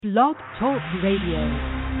Blog Talk Radio.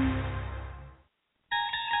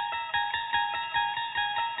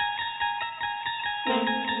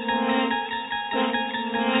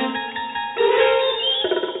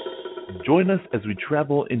 Join us as we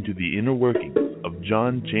travel into the inner workings of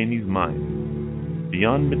John Chaney's mind.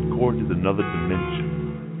 Beyond midcourt is another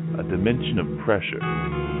dimension, a dimension of pressure,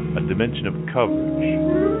 a dimension of coverage,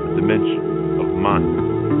 a dimension of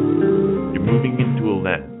mind. You're moving into a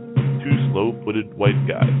land, two slow-footed white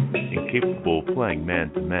guys, incapable of playing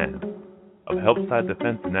man-to-man, of help-side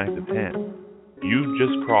defense and active hand. You've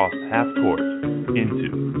just crossed half-court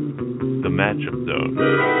into the matchup zone.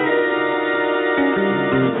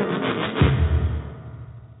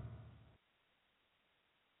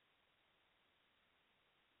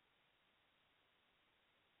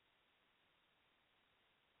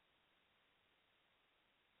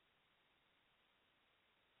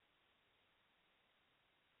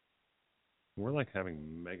 We're like having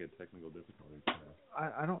mega technical difficulties now.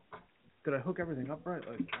 I don't. Did I hook everything up right?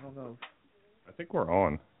 Like, I don't know. I think we're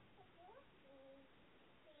on.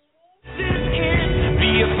 This is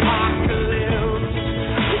the apocalypse.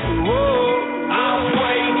 Whoa, I'm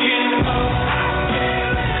waking up. I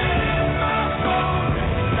can't let my phone.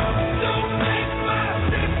 Don't make my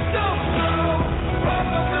system slow.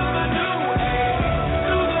 Welcome to the new age.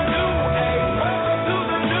 To the new age. Welcome to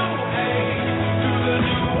the new age. To the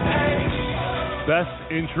new age. Best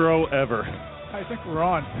intro ever. I think we're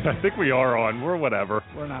on. I think we are on. We're whatever.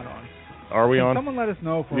 We're not on. Are we Can on? someone let us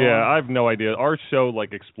know if we're Yeah, on? I have no idea. Our show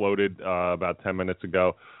like exploded about 10 minutes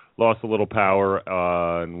ago. Lost a little power,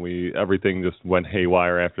 and everything just went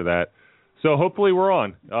haywire after that. So hopefully we're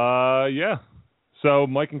on. Yeah. So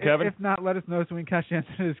Mike and Kevin. If not, let us know so we can catch you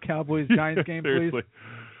into this Cowboys-Giants game, please. Seriously.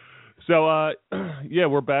 So yeah,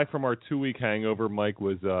 we're back from our 2-week hangover.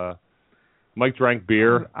 Mike drank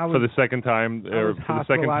beer for the second time, or for the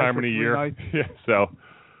second time in a year. Nights. Yeah, so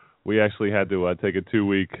we actually had to take a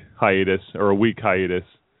 2-week hiatus, or a week hiatus,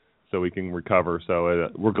 so we can recover. So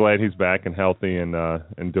we're glad he's back and healthy and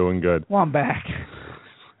doing good. Well, I'm back.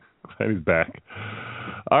 Glad he's back.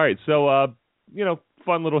 All right, so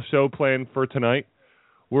fun little show planned for tonight.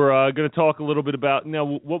 We're going to talk a little bit about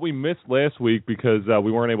what we missed last week because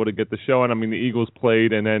we weren't able to get the show on. I mean, the Eagles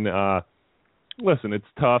played, and then listen, it's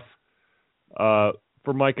tough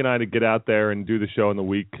for Mike and I to get out there and do the show in the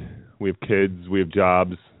week. We have kids, we have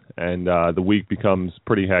jobs, and the week becomes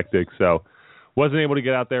pretty hectic. So wasn't able to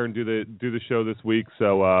get out there and do the show this week.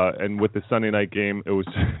 So and with the Sunday night game, it was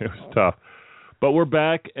tough. But we're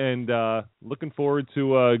back and looking forward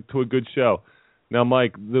to a good show. Now,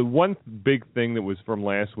 Mike, the one big thing that was from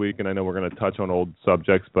last week, and I know we're going to touch on old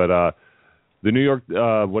subjects, but the New York,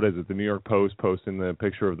 the New York Post posting the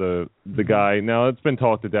picture of the guy. Now, it's been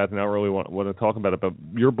talked to death, and I don't really want to talk about it, but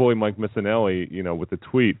your boy Mike Missanelli, with the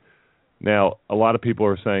tweet. Now, a lot of people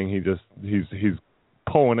are saying he's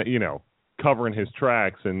pulling, covering his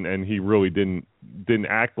tracks, and he really didn't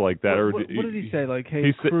act like that. What did he say? Like,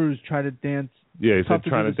 hey, Cruz, try to dance. Yeah, he said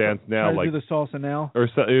trying to dance now, try like to do the salsa now. Or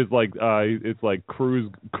so, it's like cruise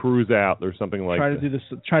out or something like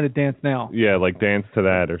that. Try to dance now. Yeah, like dance to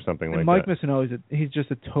that or something like Mike that. Mike Missanelli, he's just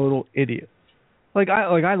a total idiot. I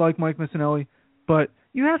like Mike Missanelli, but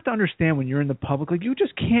you have to understand when you're in the public, like you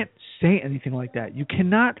just can't say anything like that. You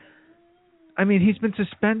cannot. I mean, he's been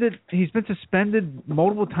suspended. He's been suspended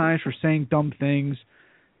multiple times for saying dumb things.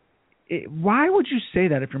 Why would you say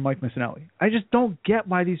that if you're Mike Missanelli? I just don't get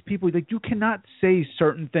why these people, you cannot say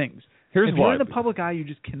certain things. If you're in the public eye, you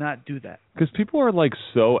just cannot do that. Because people are like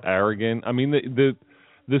so arrogant. I mean, the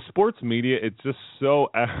sports media, it's just so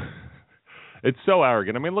it's so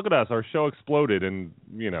arrogant. I mean, look at us. Our show exploded, and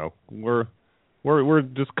we're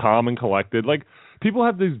just calm and collected. Like people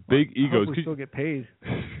have these big egos. We still get paid.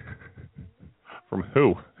 From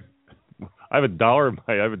who? I have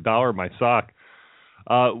 $1 in my sock.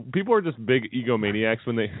 People are just big egomaniacs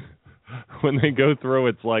when they go through.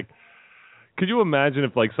 It's like, could you imagine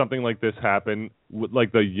if like something like this happened, with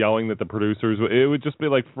like the yelling that the producers, it would just be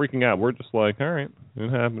like freaking out. We're just like, all right, it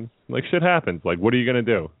happens. Like shit happens. Like what are you gonna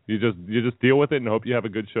do? You just deal with it and hope you have a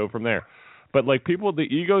good show from there. But like people, the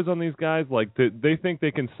egos on these guys, like they think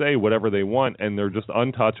they can say whatever they want and they're just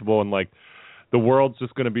untouchable and like the world's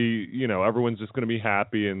just gonna be, everyone's just gonna be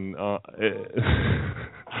happy and.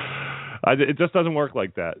 It just doesn't work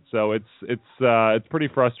like that. So it's pretty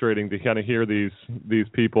frustrating to kind of hear these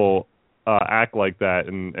people act like that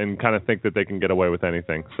and kind of think that they can get away with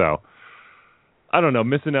anything. So I don't know,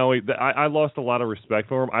 Missanelli. I lost a lot of respect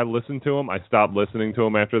for him. I listened to him. I stopped listening to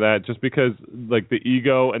him after that, just because like the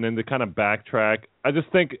ego and then to kind of backtrack. I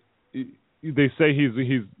just think they say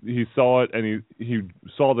he saw it and he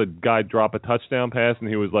saw the guy drop a touchdown pass and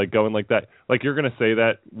he was like going like that. Like you're gonna say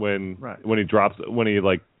that when he drops when he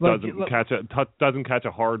doesn't catch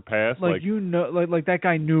a hard pass. Like that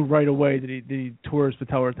guy knew right away that he tore his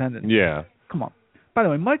patellar tendon. Yeah. Come on. By the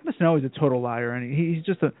way, Mike Missanelli is a total liar, and he's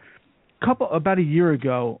just about a year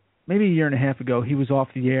ago, maybe a year and a half ago, he was off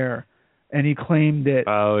the air, and he claimed that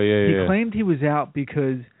he claimed he was out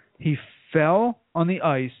because he fell on the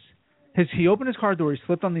ice. He opened his car door, he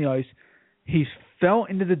slipped on the ice, he fell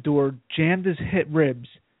into the door, jammed his ribs,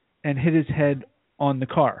 and hit his head on the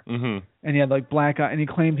car. Mm-hmm. And he had like black eye, and he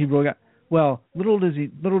claimed he really got. Well, little does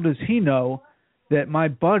he know that my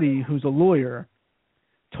buddy, who's a lawyer,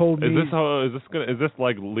 told me. Is this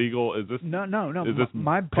like legal? Is this no? Is this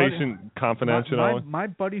patient confidential? My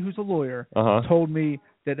buddy, who's a lawyer, uh-huh. told me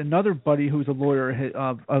that another buddy who's a lawyer,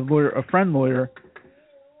 a friend lawyer.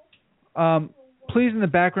 Please, in the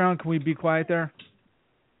background, can we be quiet there?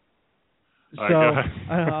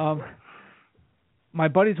 My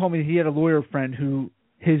buddy told me he had a lawyer friend who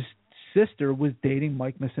his sister was dating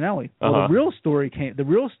Mike Missanelli. Well, uh-huh. The real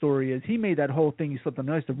story is he made that whole thing. He slipped on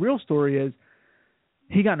the ice. The real story is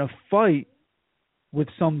he got in a fight with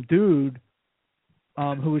some dude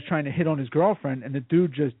who was trying to hit on his girlfriend, and the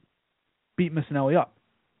dude just beat Missanelli up.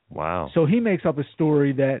 Wow. So he makes up a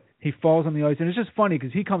story that he falls on the ice, and it's just funny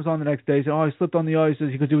because he comes on the next day and says, "Oh, I slipped on the ice,"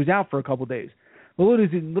 because he was out for a couple of days. Well, little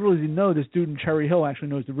does he know, this dude in Cherry Hill actually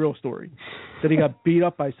knows the real story, that he got beat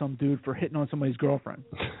up by some dude for hitting on somebody's girlfriend.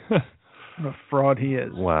 What a fraud he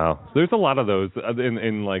is. Wow. There's a lot of those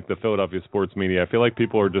in like the Philadelphia sports media. I feel like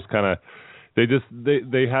people are just kind of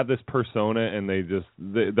they have this persona and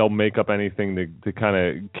they'll make up anything to kind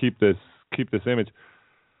of keep this image.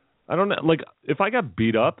 I don't know. Like if I got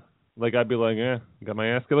beat up, like I'd be like, got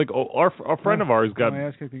my ass kicked. Like our friend of ours got my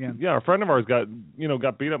ass kicked again. Yeah, our friend of ours got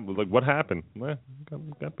beat up. Like what happened?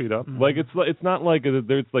 Got beat up. Mm-hmm. Like it's not like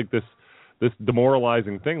there's like this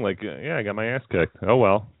demoralizing thing. Like I got my ass kicked. Oh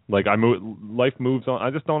well. Like life moves on. I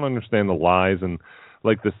just don't understand the lies and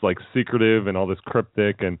like this like secretive and all this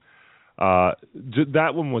cryptic and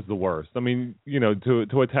that one was the worst. I mean,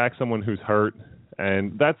 to attack someone who's hurt.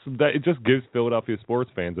 And it just gives Philadelphia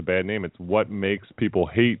sports fans a bad name. It's what makes people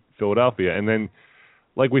hate Philadelphia. And then,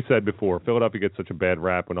 like we said before, Philadelphia gets such a bad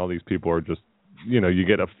rap when all these people are just, you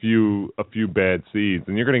get a few bad seeds,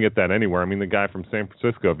 and you're going to get that anywhere. I mean, the guy from San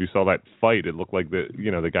Francisco, if you saw that fight, it looked like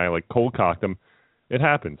the guy like cold cocked him. It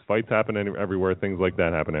happens. Fights happen everywhere. Things like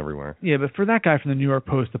that happen everywhere. Yeah, but for that guy from the New York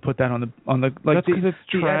Post to put that on the like that's because it's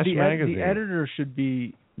trash magazine. The editor should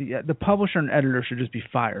be. The publisher and editor should just be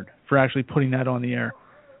fired for actually putting that on the air.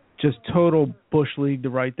 Just total Bush League to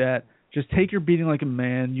write that. Just take your beating like a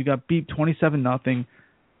man. You got beat 27-0,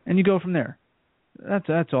 and you go from there.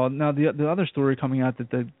 That's all. Now the other story coming out that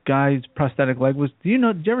the guy's prosthetic leg was. Did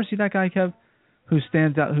you ever see that guy, Kev, who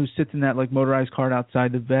sits in that like motorized cart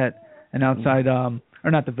outside the vet and outside or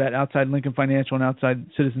not the vet, outside Lincoln Financial and outside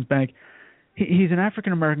Citizens Bank? He's an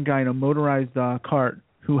African American guy in a motorized cart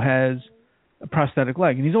who has a prosthetic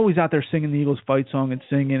leg, and he's always out there singing the Eagles fight song and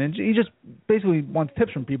singing, and he just basically wants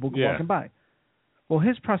tips from people walking by. Well,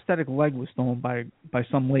 his prosthetic leg was stolen by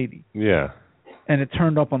some lady. Yeah. And it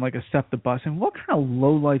turned up on like a SEPTA bus. And what kind of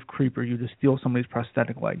low-life creep are you to steal somebody's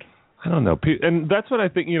prosthetic leg? I don't know. And that's what I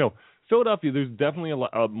think, Philadelphia, there's definitely a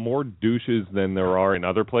lot more douches than there are in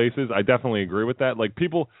other places. I definitely agree with that. Like,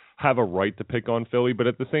 people have a right to pick on Philly, but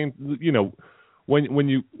at the same,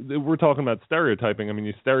 when we're talking about stereotyping, I mean,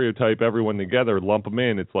 you stereotype everyone together, lump them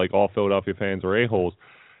in. It's like all Philadelphia fans are a-holes.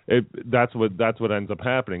 That's what ends up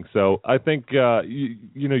happening. So I think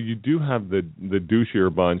you do have the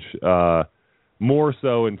douchier bunch more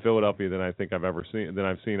so in Philadelphia than I think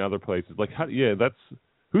I've seen other places. Like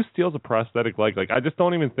who steals a prosthetic leg? Like I just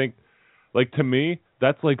don't even think. Like to me,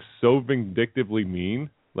 that's like so vindictively mean.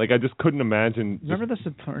 Like, I just couldn't imagine. Remember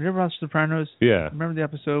you ever watch Sopranos? Yeah. Remember the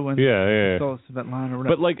episode when yeah. stole Svetlana or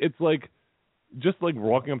whatever? But, like, it's like, just like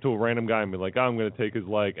walking up to a random guy and be like, I'm going to take his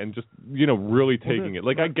leg and just, really taking it.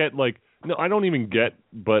 Like, I get, like, no, I don't even get,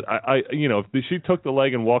 but I if she took the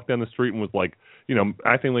leg and walked down the street and was like,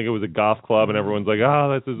 acting like it was a golf club and everyone's like,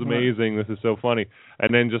 oh, this is amazing, this is so funny,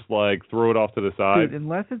 and then just, like, throw it off to the side. Dude,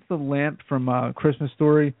 unless it's the lamp from Christmas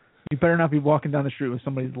Story, you better not be walking down the street with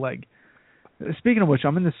somebody's leg. Speaking of which,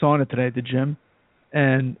 I'm in the sauna today at the gym,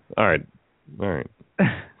 and all right.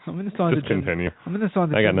 I'm in the sauna. Just continue. I'm in the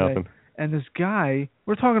sauna. I got nothing. Today, and this guy,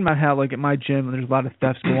 we're talking about how, like, at my gym, there's a lot of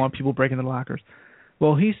thefts going on, people breaking the lockers.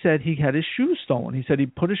 Well, he said he had his shoes stolen. He said he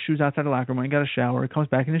put his shoes outside the locker room, he got a shower, he comes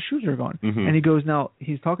back and his shoes are gone. Mm-hmm. And he goes, now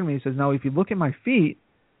he's talking to me. He says, now if you look at my feet,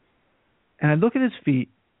 and I look at his feet,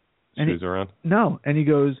 shoes around? No, and he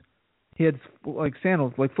goes, he had like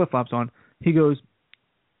sandals, like flip-flops on. He goes,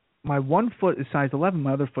 my one foot is size 11,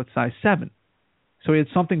 my other foot's size 7. So he had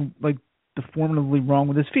something like deformatively wrong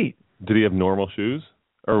with his feet. Did he have normal shoes?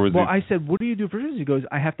 Or was I said, what do you do for shoes? He goes,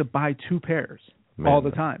 I have to buy 2 pairs all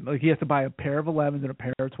the time. Like he has to buy a pair of 11s and a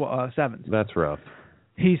pair of 7s. That's rough.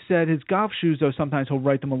 He said his golf shoes, though, sometimes he'll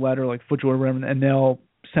write them a letter, like FootJoy or whatever, and they'll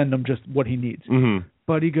send him just what he needs. Mm-hmm.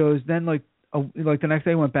 But he goes, then like the next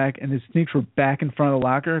day he went back and his sneakers were back in front of the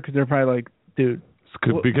locker because they're probably like, dude.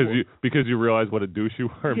 Because you realize what a douche you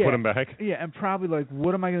were and put them back? Yeah, and probably like,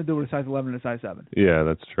 what am I going to do with a size 11 and a size 7? Yeah,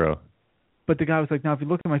 that's true. But the guy was like, now if you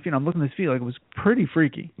look at my feet, I'm looking at his feet, like it was pretty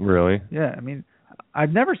freaky. Really? Yeah, I mean,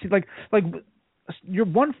 I've never seen, like your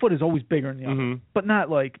one foot is always bigger than the other, but not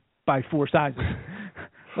like by 4 sizes.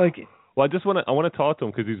 Like, well, I want to talk to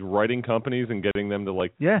him because he's writing companies and getting them to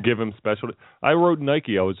give him special. I wrote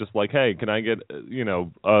Nike. I was just like, hey, can I get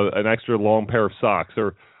an extra long pair of socks?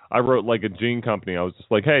 Or I wrote like a jean company. I was just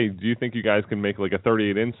like, hey, do you think you guys can make like a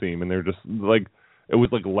 38 inseam? And they're just like, it was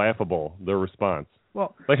like laughable, their response.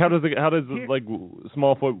 Well, like how does like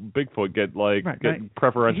small foot, big foot get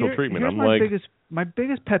preferential treatment? I'm my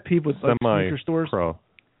biggest pet peeve with like sneaker stores. Pro.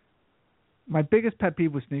 My biggest pet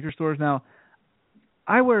peeve with sneaker stores now.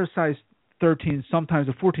 I wear a size 13, sometimes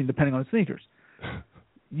a 14, depending on the sneakers.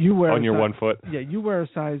 You wear on your 1 foot. Yeah, you wear a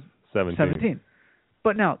size 17.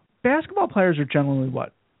 But now basketball players are generally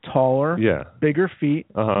what? Taller, bigger feet.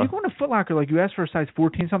 You go into Foot Locker, like you ask for a size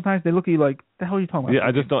 14 sometimes, they look at you like, the hell are you talking about? Yeah,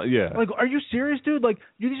 I just don't, Like, are you serious, dude? Like,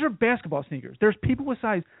 these are basketball sneakers. There's people with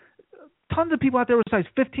tons of people out there with size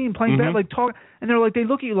 15 playing talk, and they're like, they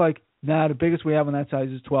look at you like, nah, the biggest we have on that size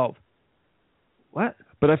is 12. What?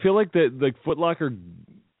 But I feel like Foot Locker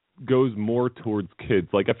goes more towards kids.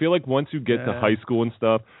 Like, I feel like once you get to high school and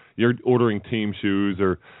stuff, you're ordering team shoes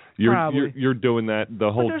or you're doing that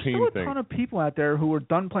the whole team thing. There's still a ton of people out there who are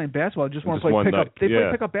done playing basketball just want to play pickup. They play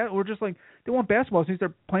pickup basketball, or just like they want basketball since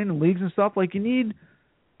they're playing in leagues and stuff. Like you need,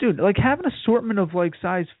 dude, like have an assortment of like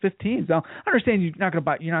size 15s. Now I understand you're not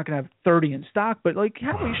gonna have 30 in stock, but like you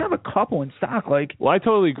should have a couple in stock. Like, well, I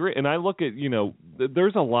totally agree, and I look at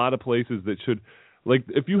there's a lot of places that should. Like,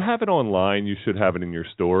 if you have it online, you should have it in your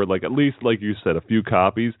store. Like, at least, like you said, a few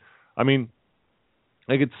copies. I mean,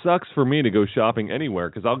 like, it sucks for me to go shopping anywhere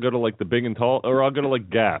because I'll go to, like, the Big and Tall, or I'll go to,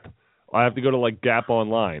 like, Gap. I have to go to, like, Gap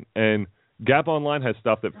Online. And Gap Online has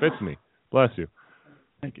stuff that fits me. Bless you.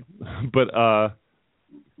 Thank you. But,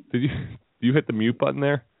 did you hit the mute button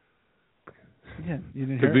there? Yeah, you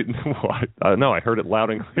didn't hear it? No, I heard it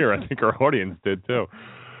loud and clear. I think our audience did, too.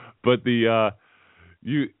 But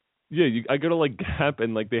I go to like Gap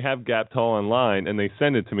and like they have Gap Tall online and they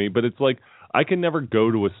send it to me, but it's like I can never go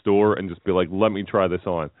to a store and just be like, let me try this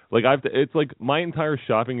on. Like it's like my entire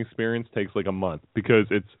shopping experience takes like a month because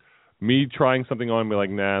it's me trying something on and be like,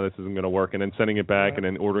 nah, this isn't going to work, and then sending it back and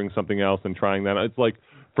then ordering something else and trying that. It's like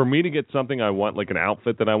for me to get something I want, like an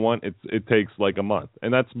outfit that I want, it takes like a month,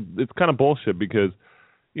 and it's kind of bullshit because.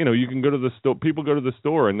 You can go to the store. People go to the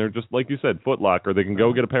store and they're just like you said, Foot Locker. They can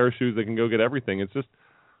go get a pair of shoes. They can go get everything. It's just.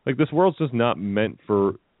 Like, this world's just not meant.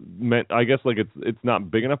 I guess, like, it's not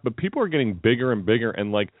big enough, but people are getting bigger and bigger,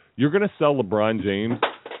 and, like, you're going to sell LeBron James.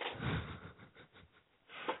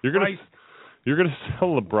 You're going to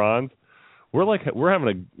sell LeBron's. We're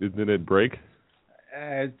having isn't it break?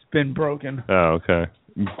 It's been broken. Oh, okay.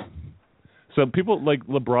 So people like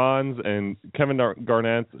LeBron's and Kevin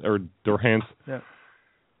Garnett or Durant's. Yeah.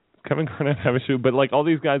 Kevin Garnett have a shoe, but, like, all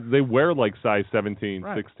these guys, they wear, like, size 17,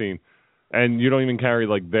 16. And you don't even carry,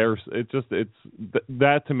 like, theirs.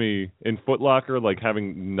 That to me, in Foot Locker, like,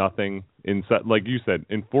 having nothing inside, like you said,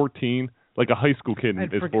 in 14, like, a high school kid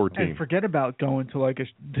is 14. And forget about going to, like,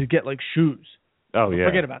 to get, like, shoes. Oh, yeah.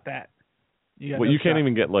 Forget about that. You can't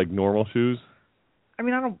even get, like, normal shoes? I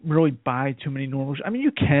mean, I don't really buy too many normal shoes. I mean,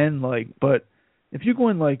 you can, like, but if you go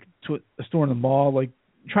in, like, to a store in the mall, like,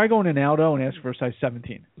 try going in Aldo and ask for a size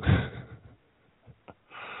 17.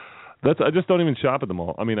 I just don't even shop at the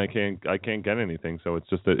mall. I mean, I can't get anything, so it's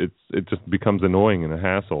just it just becomes annoying and a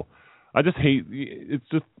hassle. I just hate. It's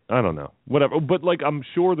just I don't know, whatever. But like I'm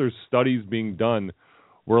sure there's studies being done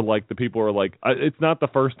where like the people are like, it's not the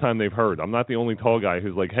first time they've heard. I'm not the only tall guy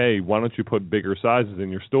who's like, hey, why don't you put bigger sizes in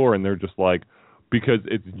your store? And they're just like, because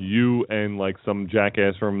it's you and like some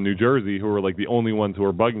jackass from New Jersey who are like the only ones who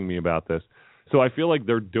are bugging me about this. So I feel like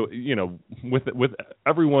they're with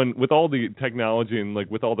everyone, with all the technology and like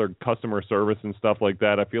with all their customer service and stuff like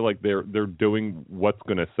that, I feel like they're doing what's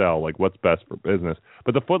going to sell, like what's best for business.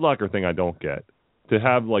 But the Foot Locker thing I don't get. To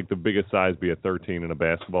have like the biggest size be a 13 in a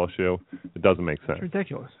basketball shoe, it doesn't make sense. It's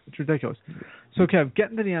ridiculous. So Kev,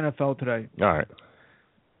 getting to the NFL today. All right.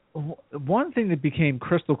 one thing that became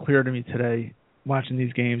crystal clear to me today, watching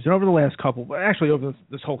these games, and over the last couple, actually over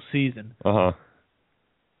this whole season. Uh-huh.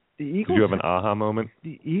 The Eagles. Did you have an aha moment?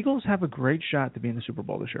 The Eagles have a great shot to be in the Super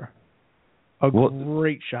Bowl this year.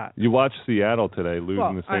 Great shot. You watched Seattle today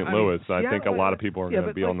losing to St. Louis. Seattle, I think a lot of people are going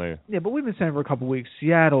to be on the. Yeah, but we've been saying for a couple of weeks,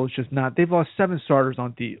 Seattle is just not. They've lost 7 starters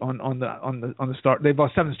on the start. They've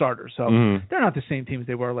lost 7 starters, so they're not the same team as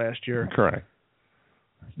they were last year. Correct.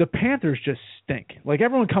 The Panthers just stink. Like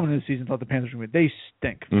everyone coming into the season thought the Panthers were going to win. They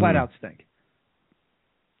stink, flat out stink.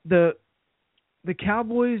 The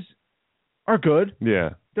Cowboys are good. Yeah.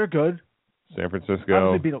 They're good. San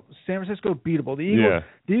Francisco. San Francisco beatable.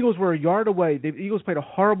 The Eagles were a yard away. The Eagles played a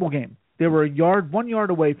horrible game. They were 1 yard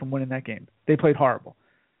away from winning that game. They played horrible.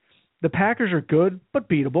 The Packers are good, but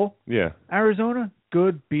beatable. Yeah. Arizona,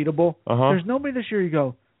 good, beatable. There's nobody this year you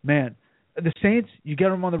go, man, the Saints, you get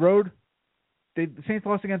them on the road. The Saints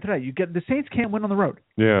lost again today. The Saints can't win on the road.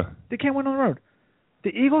 Yeah. They can't win on the road. The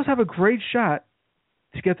Eagles have a great shot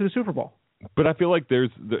to get to the Super Bowl. But I feel like there's...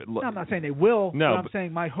 No, I'm not saying they will. No. But I'm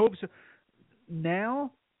saying my hopes...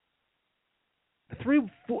 Now,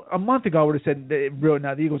 a month ago, I would have said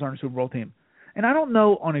the Eagles aren't a Super Bowl team. And I don't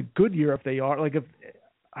know on a good year if they are, like if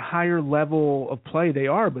a higher level of play they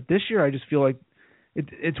are. But this year, I just feel like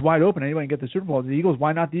it's wide open. Anybody can get the Super Bowl. The Eagles,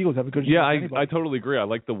 why not the Eagles? Have a good year. Yeah, I totally agree. I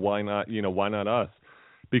like the why not us?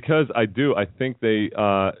 Because I think they,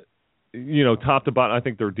 top to bottom, I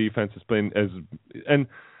think their defense has been and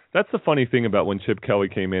that's the funny thing about when Chip Kelly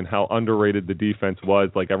came in, how underrated the defense was.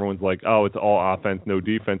 Like everyone's like, oh, it's all offense, no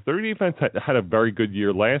defense. Their defense had a very good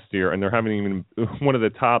year last year, and they're having even one of the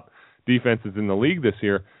top defenses in the league this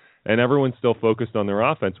year, and everyone's still focused on their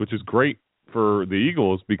offense, which is great for the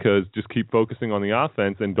Eagles because just keep focusing on the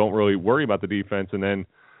offense and don't really worry about the defense, and then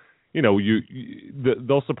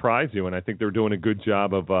they'll surprise you. And I think they're doing a good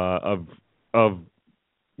job of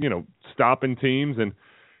stopping teams, and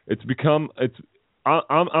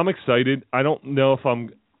I'm excited. I don't know if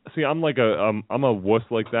I'm a wuss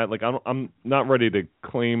like that. Like I'm not ready to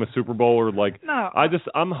claim a Super Bowl or like. No.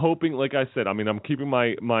 I'm hoping, like I said. I mean, I'm keeping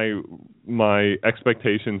my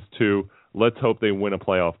expectations to let's hope they win a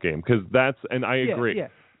playoff game because and I agree. Yeah.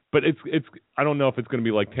 But it's I don't know if it's going to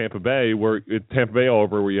be like Tampa Bay all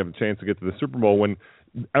over where you have a chance to get to the Super Bowl when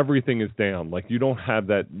everything is down. Like you don't have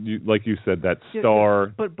that. Like you said, that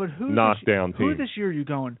star knockdown team. Who this year are you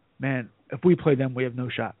going, man? If we play them, we have no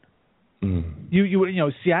shot.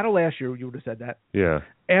 You Seattle last year, you would have said that. Yeah.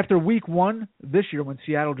 After week 1 this year, when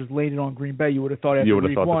Seattle just laid it on Green Bay, you would have thought after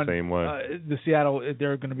week 1, the same way. The Seattle,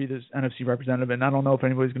 they're going to be this NFC representative, and I don't know if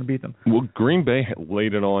anybody's going to beat them. Well, Green Bay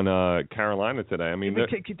laid it on Carolina today. I mean,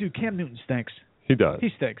 dude, Cam Newton stinks. He does.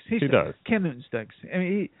 He stinks. He does. Cam Newton stinks. I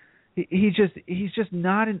mean, he's just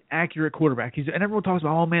not an accurate quarterback. And everyone talks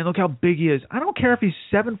about, oh man, look how big he is. I don't care if he's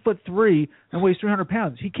 7'3" and weighs 300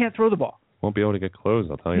 pounds. He can't throw the ball. Won't be able to get close,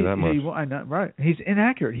 I'll tell you that much. I know, right. He's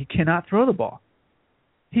inaccurate. He cannot throw the ball.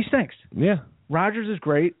 He stinks. Yeah. Rodgers is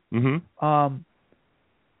great. Mm-hmm.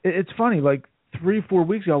 It's funny, like 3-4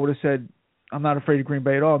 weeks ago I would have said I'm not afraid of Green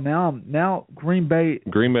Bay at all. Now Green Bay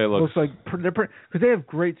looks like because they have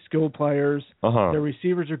great skilled players. Their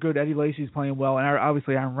receivers are good. Eddie Lacy's playing well, and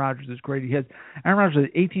obviously Aaron Rodgers is great. Aaron Rodgers has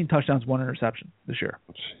 18 touchdowns, 1 interception this year.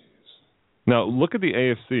 Jeez. Now look at the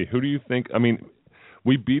AFC. Who do you think? I mean,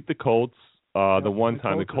 we beat the Colts. The Colts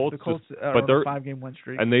are on a 5-game win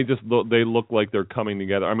streak, and they look like they're coming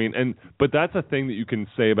together. I mean, but that's a thing that you can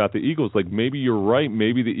say about the Eagles. Like maybe you're right.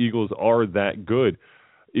 Maybe the Eagles are that good.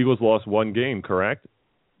 Eagles lost 1 game, correct?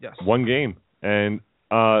 Yes, 1 game, and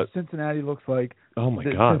Cincinnati looks like. Oh my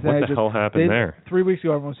God! What the hell happened there? 3 weeks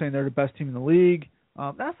ago, everyone was saying they're the best team in the league.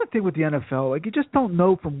 That's the thing with the NFL. Like you just don't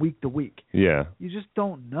know from week to week. Yeah. You just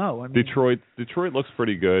don't know. I mean, Detroit looks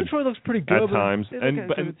pretty good. Detroit looks pretty good at times,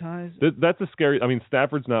 at times. That's a scary. I mean,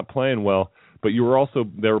 Stafford's not playing well, but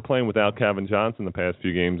they were playing without Kevin Johnson the past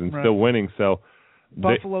few games and still winning. So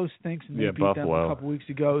Buffalo stinks, and they beat them a couple weeks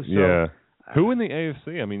ago. So, yeah. Who in the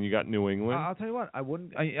AFC? I mean, you got New England. I'll tell you what. I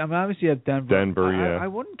wouldn't. I mean, obviously you have Denver. Yeah. I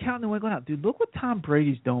wouldn't count New England out, dude. Look what Tom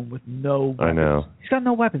Brady's doing with no weapons. I know. He's got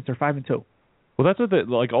no weapons. They're 5-2. Well, that's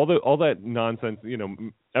what all that nonsense.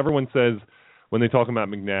 Everyone says when they talk about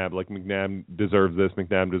McNabb, like McNabb deserves this,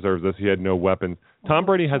 McNabb deserves this. He had no weapon. Tom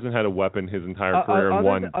Brady hasn't had a weapon his entire career and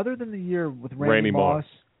won. Other than the year with Randy Moss.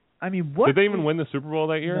 I mean, what did they even win the Super Bowl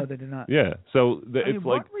that year? No, they did not. Yeah, so it's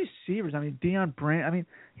what receivers? I mean, Deion Branch. I mean,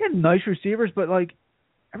 he had nice receivers, but like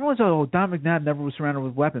everyone's like, oh, Don McNabb never was surrounded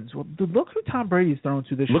with weapons. Well, dude, look who Tom Brady's thrown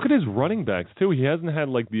to this year. Look at his running backs too. He hasn't had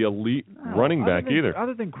like the elite running back either.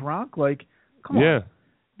 Other than Gronk, like, come on. Yeah.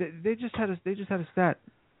 They just had a stat.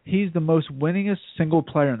 he's the most winningest single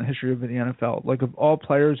player in the history of the NFL. Like, of all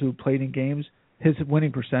players who played in games, his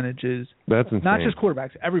winning percentage is That's insane. not just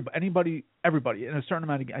quarterbacks. Everybody in a certain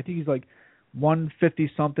amount of games. I think he's like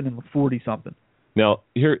 150-something and 40-something. Now,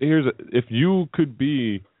 if you could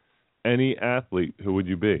be any athlete, who would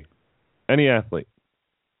you be? Any athlete.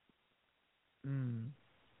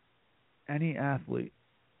 Any athlete.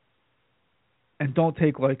 And don't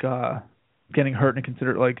take, like, getting hurt and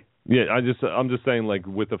consider it, like... Yeah, I'm just saying, like,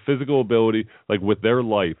 with the physical ability, like, with their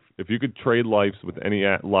life, if you could trade lives with any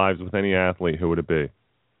athlete, who would it be?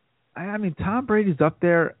 I mean, Tom Brady's up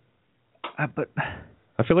there, but...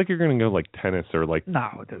 I feel like you're going to go, like, tennis or, like,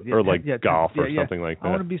 no, golf or something like that. I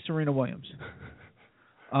want to be Serena Williams.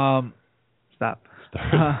 Stop.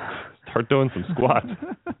 Start doing some squats.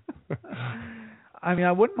 I mean,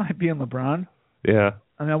 I wouldn't mind being LeBron. Yeah.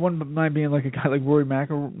 I mean, I wouldn't mind being like a guy like Rory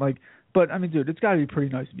Mac or like, but I mean, dude, it's got to be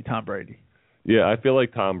pretty nice to be Tom Brady. Yeah, I feel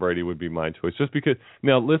like Tom Brady would be my choice, just because.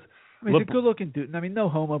 Now, listen. I mean, he's a good-looking dude. I mean, no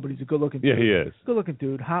homo, but he's a good-looking dude. Yeah, he is. Good-looking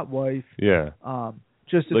dude, hot wife. Yeah.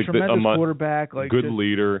 Just a tremendous quarterback, like good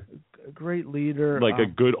leader. A great leader. Like a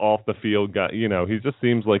good off-the-field guy. You know, he just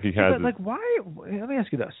seems like he has. But, like, why? Let me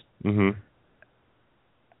ask you this. Mm-hmm.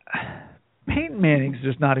 Peyton Manning's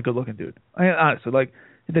just not a good-looking dude. I mean, honestly, like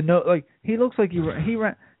he looks like he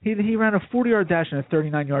ran a 40-yard dash in a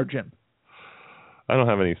 39-yard gym. I don't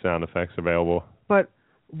have any sound effects available. But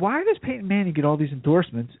why does Peyton Manning get all these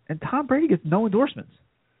endorsements and Tom Brady gets no endorsements?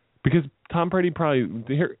 Because Tom Brady probably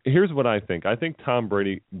here's what I think. I think Tom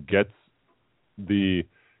Brady gets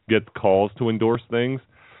calls to endorse things,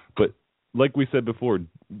 but like we said before,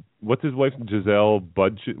 what's his wife, Giselle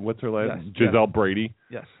Budge? What's her last? Yes, Giselle Brady.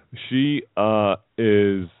 Yes. She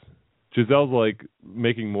Giselle's like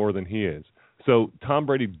making more than he is. So Tom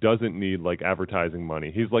Brady doesn't need like advertising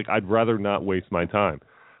money. He's like, I'd rather not waste my time.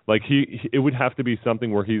 Like it would have to be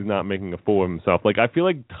something where he's not making a fool of himself. Like I feel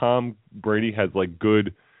like Tom Brady has like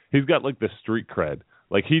he's got like the street cred.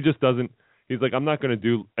 Like he just doesn't. He's like, I'm not going to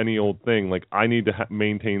do any old thing. Like I need to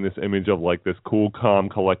maintain this image of like this cool, calm,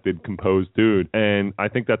 collected, composed dude. And I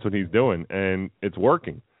think that's what he's doing, and it's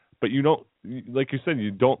working. But you don't, like you said,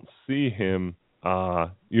 you don't see him.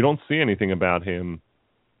 You don't see anything about him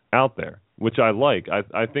out there, which I like.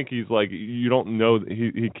 I think he's like, you don't know.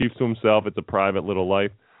 He keeps to himself. It's a private little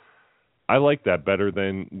life. I like that better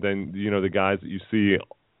than the guys that you see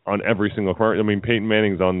on every single commercial. I mean, Peyton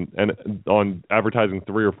Manning's on advertising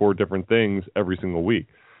 3 or 4 different things every single week.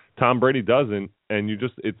 Tom Brady doesn't, and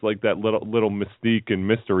it's like that little mystique and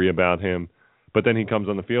mystery about him. But then he comes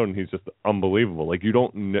on the field and he's just unbelievable. Like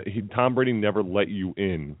Tom Brady never let you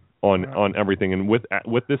in on everything. And with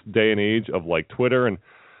this day and age of like Twitter and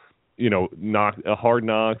Hard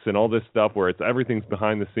Knocks and all this stuff where everything's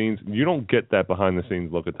behind the scenes, you don't get that behind the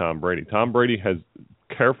scenes look at Tom Brady. Tom Brady has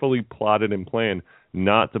carefully plotted and planned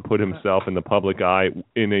not to put himself in the public eye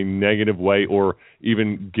in a negative way, or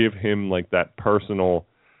even give him like that personal,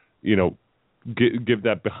 give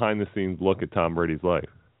that behind the scenes look at Tom Brady's life.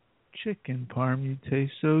 Chicken parm, you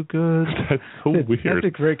taste so good. That's so weird. That's a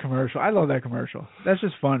great commercial. I love that commercial. That's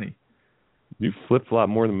just funny. You flip-flop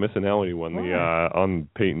more than Miss Anelli on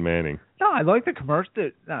Peyton Manning. No, I like the commercial.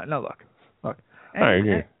 No, look.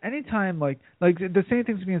 Anytime, like the same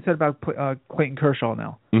thing's being said about Clayton Kershaw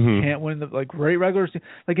now. Mm-hmm. Can't win the great regular season.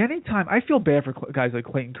 Like anytime, I feel bad for guys like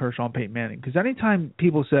Clayton Kershaw and Peyton Manning, because anytime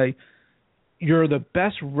people say you're the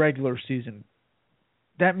best regular season,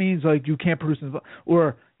 that means like you can't produce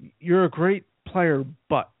or you're a great player,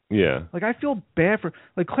 but like I feel bad for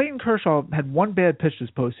like Clayton Kershaw had one bad pitch this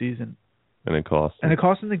postseason, and it cost him. It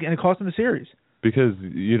cost him the series. Because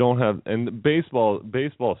you don't have, and baseball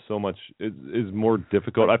so much is more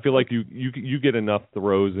difficult. I feel like you get enough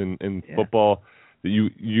throws in football that you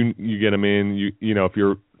get them in. If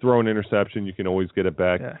you're throwing an interception, you can always get it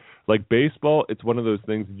back. Yeah. Like baseball, it's one of those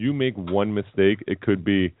things. You make one mistake, it could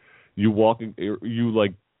be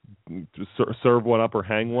serve one up or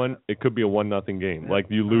hang one. It could be a 1-0 game. Like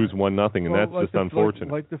you lose 1-0, and that's just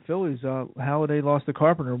unfortunate. Like the Phillies, Halladay lost to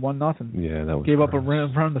Carpenter 1-0. Yeah, that was gave up a run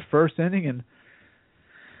in the first inning and.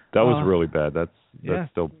 That was really bad. That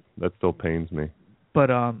still pains me. But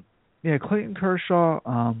Clayton Kershaw.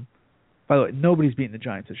 By the way, nobody's beating the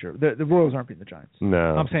Giants this year. The Royals aren't beating the Giants. No,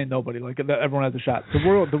 I'm saying nobody. Like everyone has a shot. The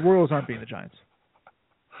Royals aren't beating the Giants.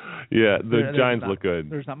 Yeah, the Giants look good.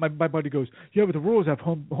 There's not. My buddy goes, yeah, but the Royals have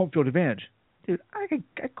home field advantage. Dude, I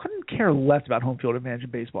couldn't care less about home field advantage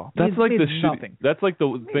in baseball. That's like nothing. That's like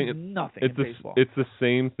the thing. Nothing in baseball. It's the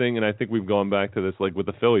same thing, and I think we've gone back to this, like with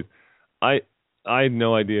the Phillies. I had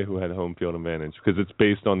no idea who had home field advantage because it's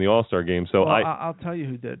based on the All-Star game. So I'll tell you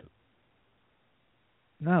who did.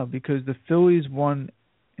 No, because the Phillies won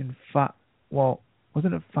in 5. Well,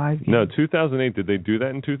 wasn't it 5 games? No, 2008. Did they do that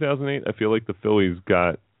in 2008? I feel like the Phillies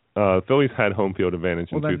had home field advantage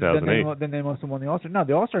in 2008. Then they must have won the All-Star. No,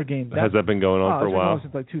 the All-Star game. Has that been going on for a while?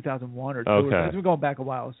 Since like 2001 or 2. Okay. It's been going back a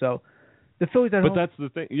while. So the Phillies had But that's the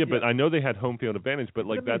thing. Yeah, but I know they had home field advantage, but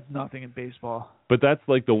like that's nothing in baseball. But that's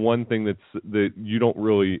like the one thing that you don't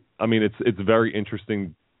really. I mean, it's very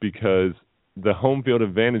interesting because the home field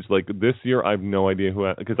advantage, like this year, I have no idea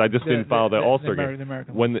because I just didn't follow that All-Star game. The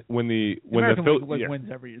American when the Phillies wins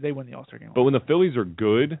every year, they win the All-Star game. But when the Phillies are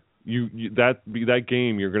good, that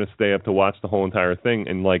game you're going to stay up to watch the whole entire thing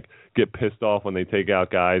and like get pissed off when they take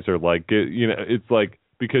out guys or like it's like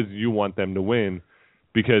because you want them to win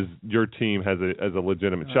because your team has a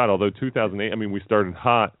legitimate shot. Although 2008, I mean, we started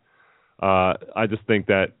hot. I just think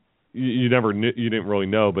that you didn't really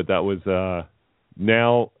know, but that was.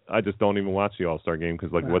 Now I just don't even watch the All-Star game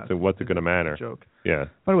because like what's it going to matter? Joke. Yeah.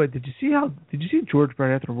 By the way, did you see George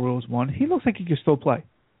Brett after the Royals won? He looks like he can still play.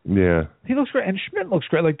 Yeah. He looks great, and Schmidt looks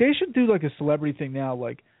great. Like they should do like a celebrity thing now,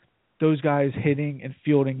 like those guys hitting and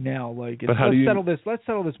fielding now. Like settle this. Let's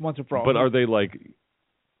settle this once and for all. But are they like?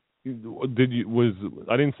 I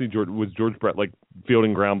didn't see George. Was George Brett like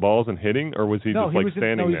fielding ground balls and hitting, or was he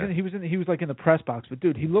standing there? He was like in the press box. But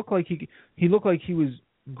dude, he looked like he was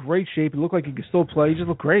great shape. He looked like he could still play. He just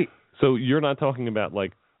looked great. So you're not talking about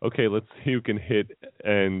like, okay, let's see who can hit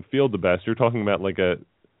and field the best. You're talking about like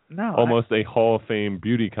almost a Hall of Fame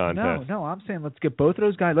beauty contest. No, I'm saying let's get both of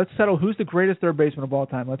those guys. Let's settle who's the greatest third baseman of all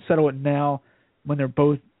time. Let's settle it now when they're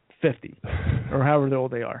both 50 or however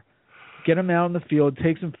old they are. Get them out in the field,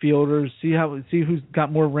 take some fielders, see who's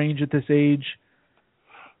got more range at this age.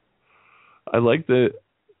 I like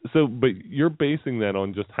but you're basing that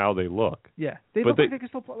on just how they look. Yeah, they look like they can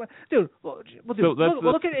still play. Dude,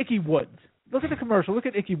 look at Ickey Woods. Look at the commercial. Look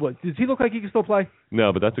at Ickey Woods. Does he look like he can still play?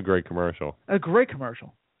 No, but that's a great commercial. A great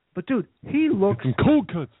commercial. But dude, he looks some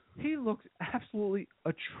cold cuts. He looks absolutely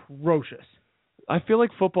atrocious. I feel like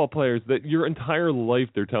football players that your entire life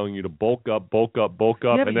they're telling you to bulk up,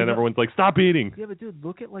 yeah, and then everyone's like, stop eating. Yeah, but dude,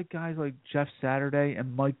 look at like guys like Jeff Saturday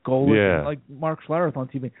and Mike Gould and like Mark Schlereth on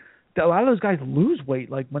TV. A lot of those guys lose weight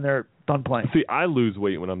like when they're done playing. See, I lose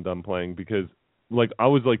weight when I'm done playing because like I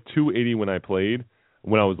was like 280 when I played.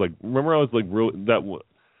 When I was like, remember I was like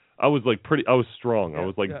I was like pretty. I was strong. I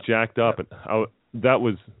was like jacked up, and that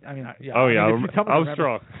was. I mean, yeah. Oh yeah, I was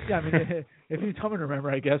strong. Yeah, I mean, if you tell me to remember,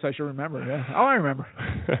 I guess I should remember. Yeah. Oh, I remember.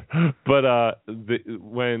 But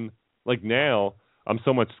when like now I'm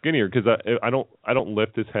so much skinnier because I don't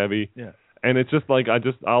lift as heavy. Yeah. And it's just like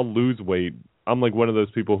I'll lose weight. I'm like one of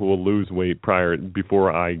those people who will lose weight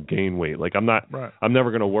before I gain weight. Like I'm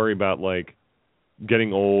never going to worry about like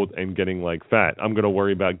getting old and getting like fat. I'm going to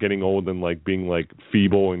worry about getting old and like being like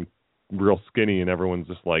feeble and real skinny and everyone's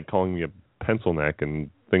just like calling me a pencil neck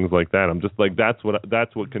and things like that. I'm just like that's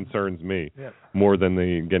what concerns me more than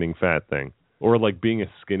the getting fat thing. Or like being a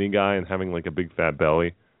skinny guy and having like a big fat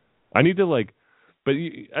belly. I need to like but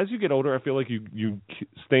as you get older I feel like you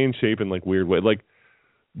stay in shape in like weird way. Like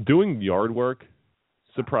doing yard work,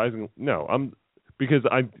 surprisingly, no. Because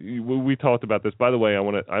we talked about this. By the way,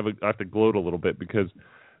 I have to gloat a little bit because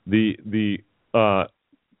the I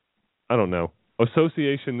don't know,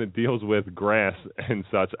 association that deals with grass and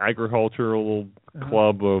such, Agricultural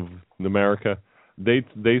Club of America, they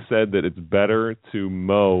said that it's better to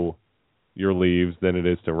mow your leaves than it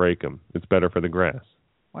is to rake them. It's better for the grass.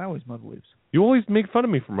 I always mow the leaves. You always make fun of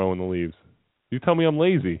me for mowing the leaves. You tell me I'm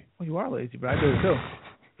lazy. Well, you are lazy, but I do it too.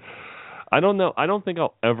 I don't know. I don't think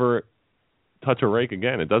I'll ever touch a rake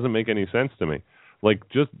again. It doesn't make any sense to me. Like,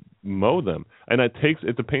 just mow them. And it's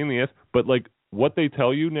a pain in the ass. But, like, what they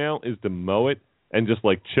tell you now is to mow it and just,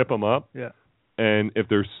 like, chip them up. Yeah. And if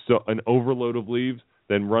there's an overload of leaves,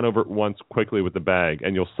 then run over it once quickly with the bag.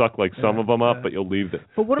 And you'll suck, like, some of them up, but you'll leave them.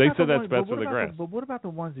 They said that's best for the grass. But what about the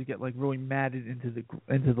ones that get, like, really matted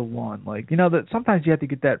into the lawn? Like, you know, that sometimes you have to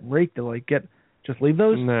get that rake to, like, just leave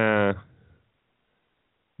those? Nah.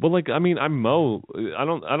 Well, like, I mean, I mow. I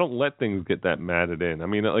don't let things get that matted in. I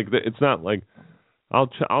mean, like, it's not like I'll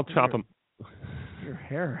chop them. Your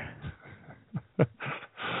hair.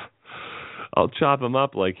 I'll chop them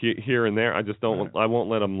up like here and there. I just don't. I won't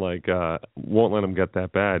let them get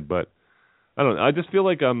that bad. But I don't know. I just feel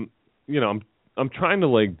like I'm trying to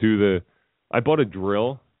like I bought a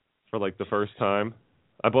drill for like the first time.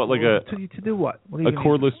 I bought like to do what? What a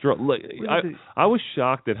cordless drill. Like, I was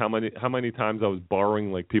shocked at how many times I was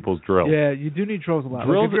borrowing like people's drills. Yeah, you do need drills a lot.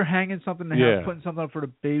 Like if you're hanging something in the house, putting something up for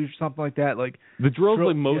the baby or something like that, like the drill's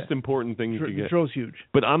the most important thing you can get. The drill's huge.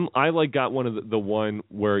 But I like got one of the one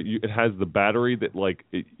where it has the battery that like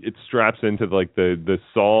it straps into like the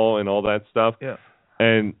saw and all that stuff. Yeah.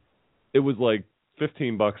 And it was like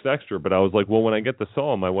 $15 extra, but I was like, well, when I get the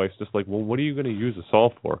saw, my wife's just like, well, what are you going to use a saw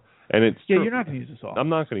for? And it's true. You're not going to use a saw. I'm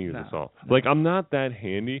not going to use a saw. No. Like, I'm not that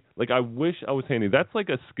handy. Like, I wish I was handy. That's like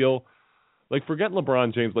a skill. Like, forget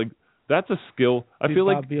LeBron James. Like, that's a skill. I feel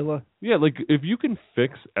like, Bob Vila. yeah, like if you can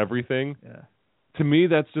fix everything, to me,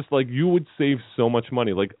 that's just like you would save so much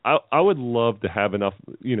money. Like, I would love to have enough,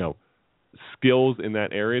 skills in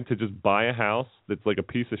that area to just buy a house that's like a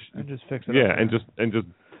piece of and just fix it. Yeah, and just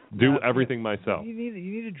do everything myself. You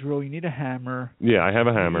need a drill. You need a hammer. Yeah, I have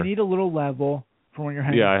a hammer. You need a little level for when you're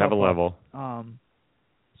hanging. Yeah, I have a up. level.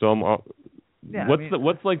 So I'm.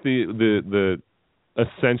 What's like the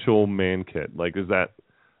essential man kit? Like, is that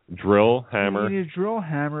drill, hammer? You need a drill,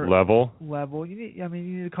 hammer, level. You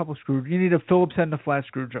need a couple screws. You need a Phillips head and a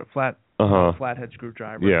flathead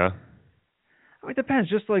screwdriver. Yeah. I mean, it depends.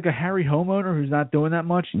 Just like a Harry homeowner who's not doing that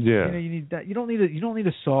much. Yeah. You need that. You don't need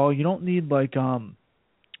a saw. You don't need like I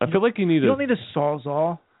feel like you don't need a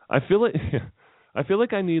sawzall. I feel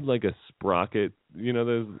like I need like a sprocket. You know,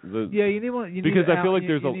 the yeah. You need one. Because I feel like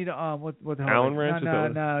there's you need what the hell? Allen wrench.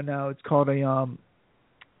 No. It's called a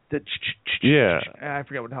Yeah. I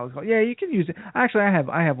forget what the hell it's called. Yeah, you can use it. Actually,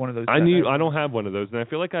 I have one of those. I don't have one of those, and I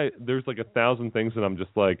feel like there's like 1,000 things that I'm just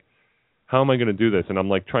like, how am I going to do this? And I'm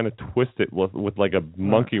like trying to twist it with like a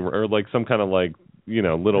monkey or like some kind of like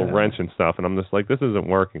little wrench and stuff, and I'm just like, this isn't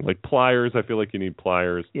working. Like pliers, I feel like you need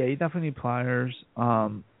pliers. Yeah, you definitely need pliers.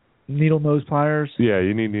 Needle nose pliers. Yeah,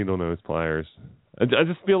 you need needle nose pliers. I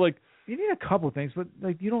just feel like you need a couple things, but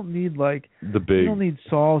like you don't need like the big. You don't need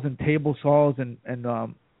saws and table saws and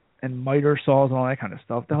miter saws and all that kind of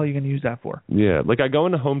stuff. What the hell are you going to use that for? Yeah, like I go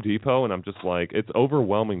into Home Depot and I'm just like, it's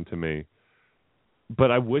overwhelming to me. But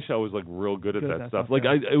I wish I was like real good at that stuff. Like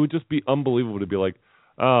it would just be unbelievable to be like,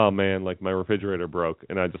 oh man, like my refrigerator broke,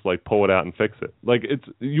 and I just like pull it out and fix it. Like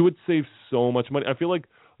you would save so much money. I feel like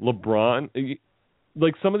LeBron,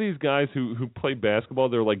 like some of these guys who play basketball,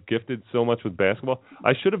 they're like gifted so much with basketball.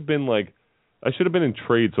 I should have been in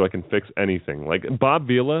trade so I can fix anything. Like Bob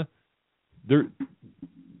Vila,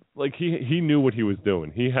 like he knew what he was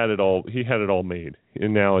doing. He had it all made,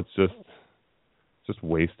 and now it's just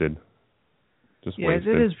wasted.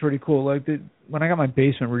 Wasted. It is pretty cool. Like when I got my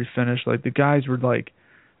basement refinished, like the guys were like,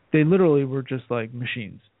 they literally were just like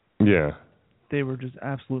machines. Yeah. They were just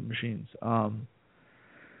absolute machines.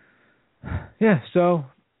 Yeah. So,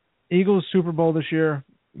 Eagles Super Bowl this year.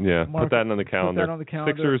 Yeah. Put that on the calendar. Put that on the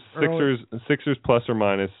calendar. Sixers plus or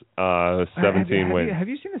minus 17 wins. Have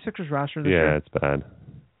you seen the Sixers roster this year? Yeah, it's bad.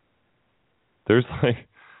 There's like.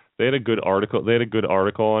 They had a good article.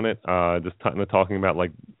 On it, just talking about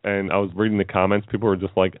like, and I was reading the comments. People were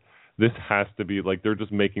just like, "This has to be like they're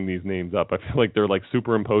just making these names up." I feel like they're like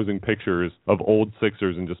superimposing pictures of old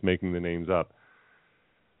Sixers and just making the names up,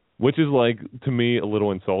 which is like to me a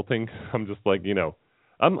little insulting. I'm just like,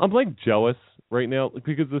 I'm like jealous right now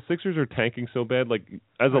because the Sixers are tanking so bad. Like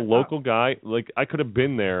as a local guy, like I could have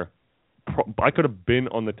been there. I could have been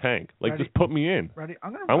on the tank. Like, just put me in. Ready?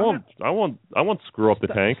 I won't screw up the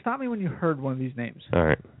tank. Stop me when you heard one of these names. All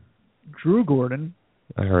right. Drew Gordon.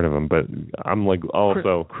 I heard of him, but I'm like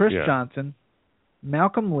also Chris Johnson,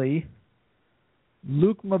 Malcolm Lee,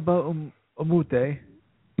 Luke Mbamute,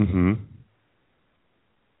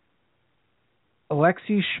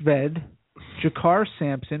 Alexei Shved, Jakar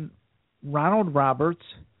Sampson, Ronald Roberts,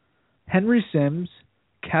 Henry Sims,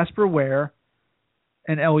 Casper Ware,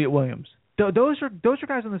 and Elliot Williams. Those are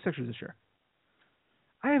guys on the Sixers this year.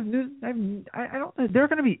 I don't know. They're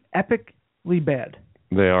going to be epically bad.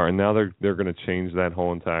 They are, and now they're going to change that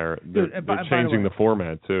whole entire. They're changing the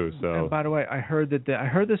format too. So. And by the way, I heard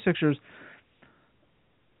the Sixers.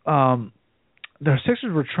 The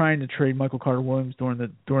Sixers were trying to trade Michael Carter-Williams during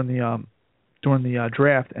the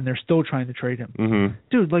draft, and they're still trying to trade him. Mm-hmm.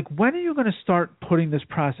 Dude, like, when are you going to start putting this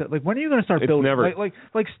process? Like, when are you going to start building? Never.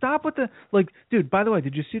 Like, stop with the Dude, by the way,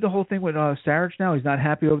 did you see the whole thing with Saric? Now he's not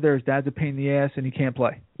happy over there. His dad's a pain in the ass, and he can't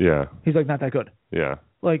play. Yeah. He's like not that good. Yeah.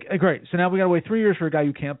 Like, great. So now we got to wait 3 years for a guy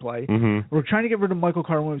who can't play. Mm-hmm. We're trying to get rid of Michael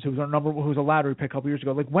Carter-Williams, who was a lottery pick a couple years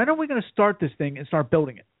ago. Like, when are we going to start this thing and start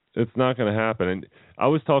building it? It's not going to happen. And I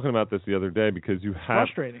was talking about this the other day because you have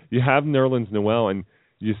frustrating. You have Nerlens Noel, and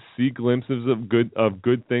you see glimpses of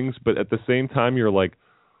good things, but at the same time, you're like,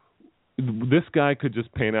 this guy could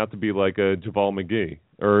just pan out to be like a JaVale McGee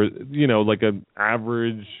or like an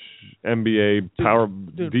average NBA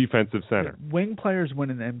defensive center. Dude, wing players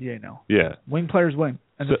win in the NBA now. Yeah, wing players win,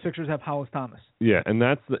 and the Sixers have Hollis Thomas. Yeah, and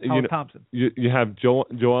that's Hollis Thompson. You have Joel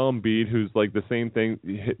Embiid, who's like the same thing.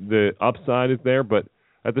 The upside is there, but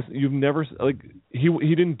you've never like he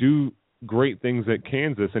didn't do great things at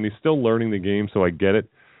Kansas, and he's still learning the game, so I get it.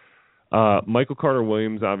 Michael Carter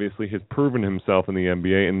Williams obviously has proven himself in the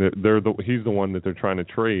NBA, and he's the one that they're trying to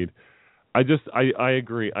trade. I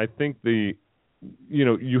agree. I think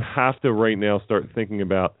you have to right now start thinking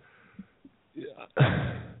about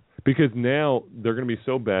because now they're going to be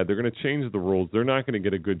so bad. They're going to change the rules. They're not going to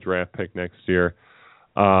get a good draft pick next year,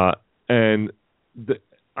 and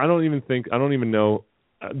I don't even know.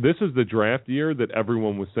 This is the draft year that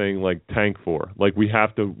everyone was saying like tank for. Like we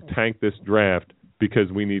have to tank this draft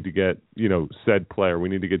because we need to get said player. We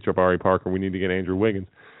need to get Jabari Parker. We need to get Andrew Wiggins.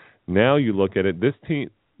 Now you look at it. This team.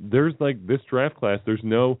 There's like this draft class. There's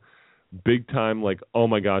no big time like, oh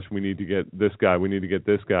my gosh, we need to get this guy. We need to get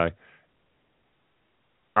this guy.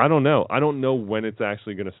 I don't know. I don't know when it's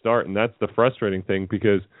actually going to start, and that's the frustrating thing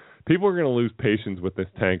because people are going to lose patience with this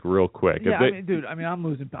tank real quick. Yeah, I'm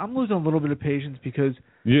losing a little bit of patience because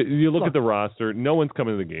you look at the roster. No one's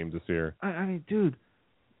coming to the games this year. I mean, dude,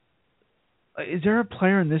 is there a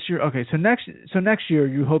player in this year? Okay, so next year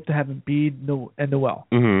you hope to have Embiid and Noel,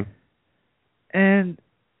 and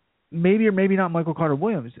maybe or maybe not Michael Carter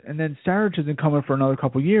Williams, and then Saric isn't coming for another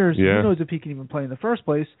couple years. Yeah. Who knows if he can even play in the first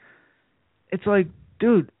place? It's like,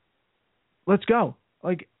 dude, let's go.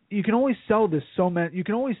 Like you can only sell this so many. You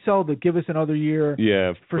can only sell the give us another year.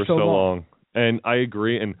 Yeah, for so long. And I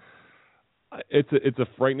agree. And it's a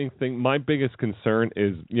frightening thing. My biggest concern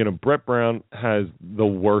is Brett Brown has the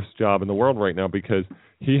worst job in the world right now because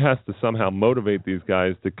he has to somehow motivate these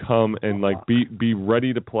guys to come and like be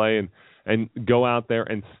ready to play and go out there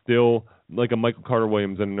and still like a Michael Carter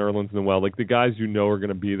Williams and an Nerlens Noel, like the guys are going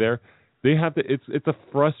to be there. They have to. It's a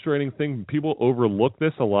frustrating thing. People overlook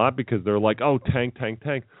this a lot because they're like, oh, tank.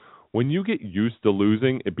 When you get used to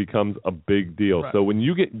losing, it becomes a big deal. Right. So when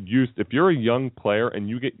you get if you're a young player and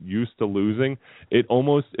you get used to losing, it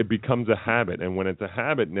becomes a habit. And when it's a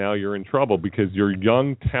habit, now you're in trouble because your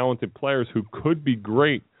young, talented players who could be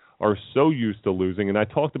great are so used to losing. And I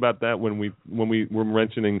talked about that when we were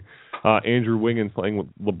mentioning Andrew Wiggins playing with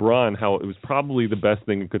LeBron, how it was probably the best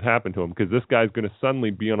thing that could happen to him because this guy's going to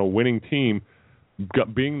suddenly be on a winning team,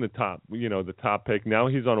 being the top pick. Now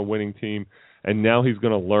he's on a winning team, and now he's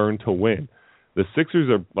going to learn to win. The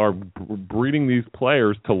Sixers are breeding these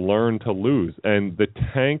players to learn to lose, and the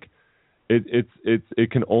tank,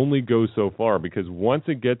 it can only go so far because once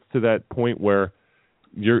it gets to that point where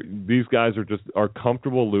these guys are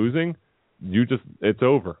comfortable losing, it's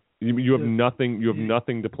over. You have nothing. You have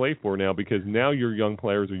nothing to play for now because now your young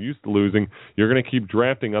players are used to losing. You're going to keep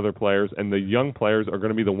drafting other players, and the young players are going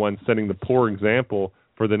to be the ones setting the poor example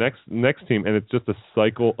for the next team. And it's just a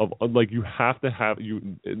cycle of like you have to have you.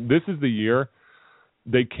 This is the year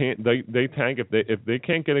they tank if they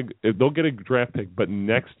can't they'll get a draft pick, but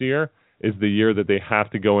next year is the year that they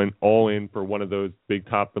have to go all in for one of those big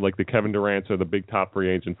top, like the Kevin Durant's or the big top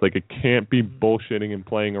free agents. Like it can't be bullshitting and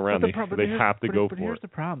playing around. They have to go for it. But here's the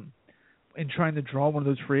problem in trying to draw one of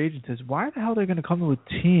those free agents is why the hell are they going to come to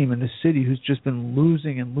a team in the city who's just been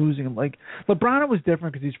losing and losing? And like LeBron was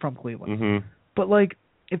different because he's from Cleveland. But like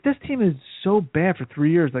if this team is so bad for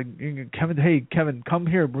 3 years, like Kevin, come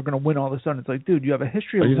here, we're going to win all of a sudden. It's like, dude, you have a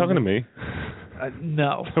history of losing. Are you talking to me?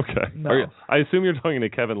 No. Okay. No. I assume you're talking to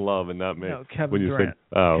Kevin Love and not me. No, Kevin Durant.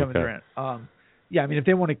 Kevin Durant. Yeah, I mean, if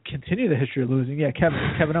they want to continue the history of losing, yeah,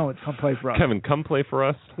 Kevin Owens, come play for us. Kevin, come play for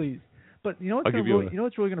us. Please. But you know what's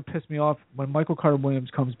really going to piss me off when Michael Carter Williams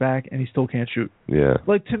comes back and he still can't shoot. Yeah.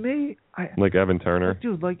 Like to me, like Evan Turner.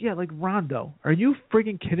 Dude, like Rondo. Are you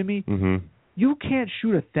freaking kidding me? Mm-hmm. You can't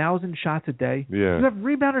shoot 1,000 shots a day. Yeah. You have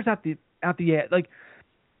rebounders out the like.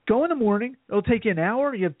 Go in the morning. It'll take you an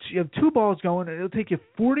hour. You have two balls going. It'll take you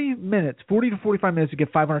 40 to 45 minutes to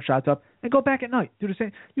get 500 shots up, and go back at night. Do the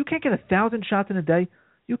same. You can't get 1,000 shots in a day.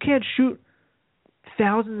 You can't shoot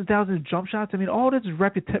thousands and thousands of jump shots. I mean, all it is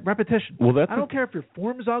repetition. Well, I don't care if your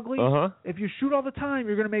form is ugly. If you shoot all the time,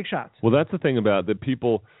 you're going to make shots. Well, that's the thing about that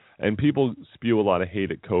people spew a lot of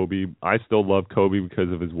hate at Kobe. I still love Kobe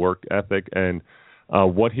because of his work ethic and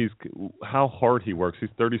how hard he works. He's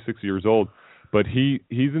 36 years old. But he's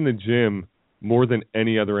in the gym more than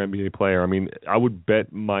any other NBA player. I mean, I would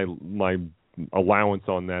bet my allowance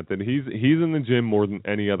on that he's in the gym more than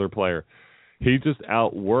any other player. He just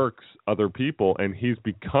outworks other people, and he's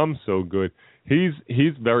become so good. He's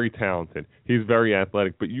very talented. He's very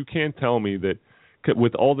athletic. But you can't tell me that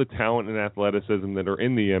with all the talent and athleticism that are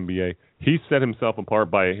in the NBA, he set himself apart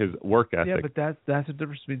by his work ethic. Yeah, but that's the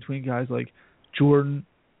difference between guys like Jordan,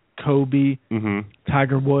 Kobe,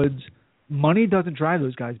 Tiger Woods. Money doesn't drive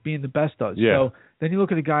those guys. Being the best does. Yeah. So then you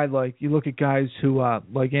look at guys who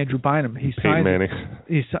like Andrew Bynum. Peyton Manning.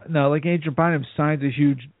 Like Andrew Bynum signs a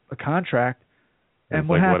huge contract, and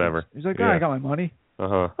what happens? Whatever. He's like, I got my money.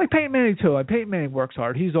 Like Peyton Manning too. Like Peyton Manning works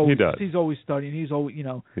hard. He's always studying. He's always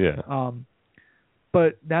Yeah.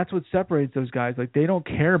 But that's what separates those guys. Like they don't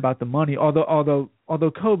care about the money. Although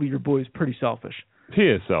Kobe, your boy, is pretty selfish. He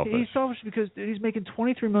is selfish. He's selfish because he's making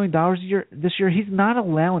 $23 million a year. This year, he's not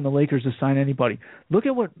allowing the Lakers to sign anybody. Look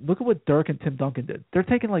at what Dirk and Tim Duncan did. They're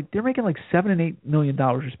making like $7 and $8 million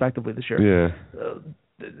respectively this year.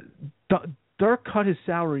 Yeah. Dirk cut his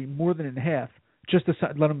salary more than in half just to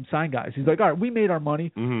let him sign guys. He's like, all right, we made our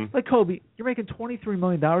money. Mm-hmm. Like Kobe, you're making $23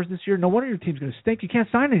 million this year. No wonder your team's going to stink. You can't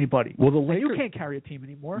sign anybody. Well, the Lakers, you can't carry a team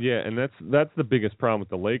anymore. Yeah, and that's the biggest problem with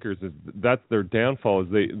the Lakers is that's their downfall. Is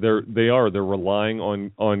they're relying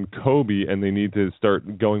on Kobe, and they need to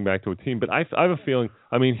start going back to a team. But I have a feeling.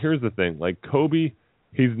 I mean, here's the thing: like Kobe,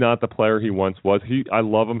 he's not the player he once was. I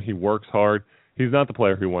love him. He works hard. He's not the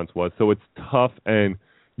player he once was. So it's tough and.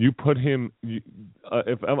 You put him.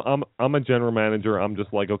 If I'm a general manager, I'm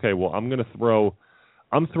just like, okay, well,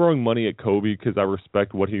 I'm throwing money at Kobe because I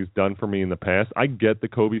respect what he's done for me in the past. I get the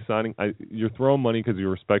Kobe signing. You're throwing money because you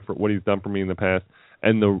respect for what he's done for me in the past.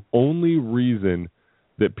 And the only reason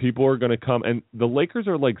that people are going to come, and the Lakers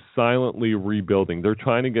are like silently rebuilding. They're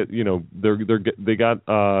trying to get, they got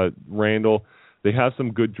Randall. They have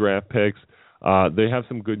some good draft picks. They have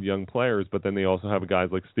some good young players, but then they also have guys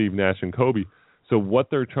like Steve Nash and Kobe. So what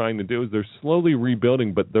they're trying to do is they're slowly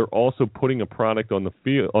rebuilding, but they're also putting a product on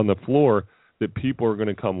the floor that people are going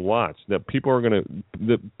to come watch. That people are going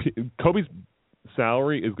to Kobe's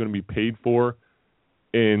salary is going to be paid for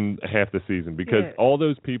in half the season because all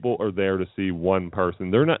those people are there to see one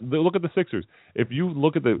person. Look at the Sixers. If you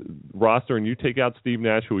look at the roster and you take out Steve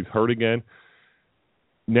Nash, who is hurt again,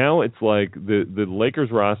 now it's like the Lakers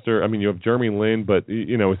roster. I mean, you have Jeremy Lin, but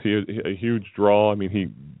is he a huge draw? I mean, he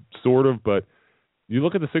sort of, but. You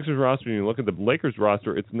look at the Sixers roster and you look at the Lakers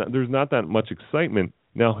roster, there's not that much excitement.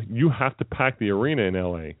 Now, you have to pack the arena in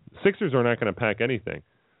L.A. Sixers are not going to pack anything.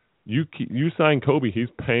 You sign Kobe, he's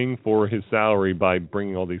paying for his salary by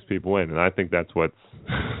bringing all these people in, and I think that's what's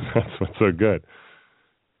so good.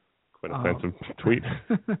 Quite offensive tweet.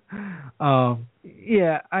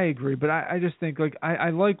 Yeah, I agree, but I just think I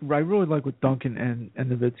really like what Duncan and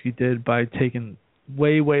Nowitzki did by taking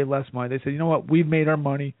way less money. They said, you know what, we've made our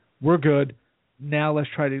money, we're good. Now let's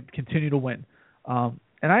try to continue to win. And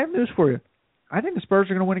I have news for you. I think the Spurs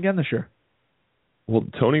are going to win again this year. Well,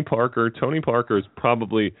 Tony Parker is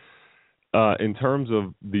probably, in terms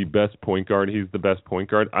of the best point guard, he's the best point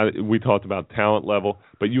guard. We talked about talent level,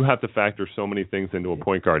 but you have to factor so many things into a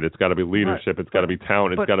point guard. It's got to be leadership. It's got to be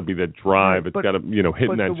talent. It's got to be the drive. It's got to,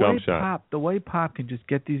 hitting that jump shot. The way Pop can just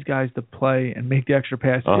get these guys to play and make the extra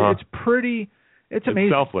passes, it's pretty... It's amazing.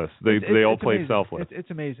 It's selfless. They all play selfless.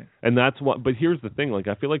 It's amazing. And that's what. But here's the thing. Like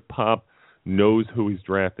I feel like Pop knows who he's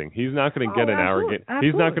drafting. He's not going to get arrogant. Absolutely.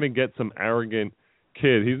 He's not going to get some arrogant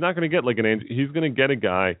kid. He's not going to get like he's going to get a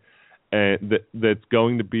guy that's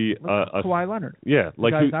going to be Kawhi Leonard. Yeah,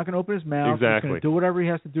 like he's not going to open his mouth. Exactly. He's going to do whatever he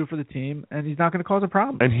has to do for the team, and he's not going to cause a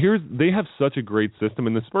problem. And they have such a great system,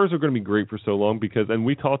 and the Spurs are going to be great for so long because. And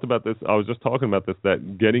we talked about this. I was just talking about this.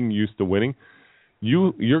 That getting used to winning.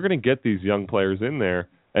 You're going to get these young players in there,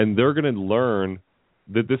 and they're going to learn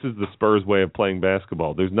that this is the Spurs way of playing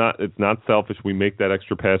basketball. It's not selfish. We make that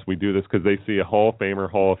extra pass. We do this because they see a Hall of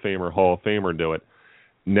Famer do it.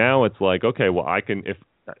 Now it's like, okay, well, if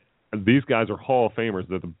these guys are Hall of Famers,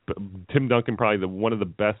 Tim Duncan probably one of the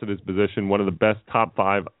best at his position, one of the best top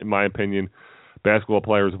 5, in my opinion, basketball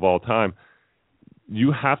players of all time.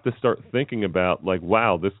 You have to start thinking about like,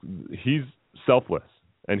 wow, he's selfless.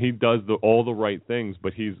 And he does all the right things,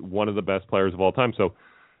 but he's one of the best players of all time. So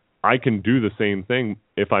I can do the same thing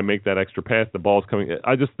if I make that extra pass. The ball's coming.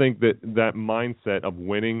 I just think that mindset of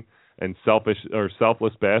winning and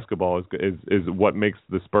selfless basketball is what makes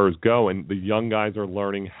the Spurs go. And the young guys are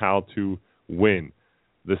learning how to win.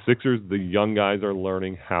 The Sixers, the young guys are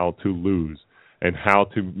learning how to lose and how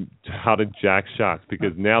to jack shots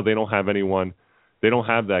because now they don't have anyone. They don't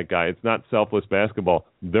have that guy. It's not selfless basketball.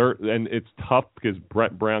 And it's tough because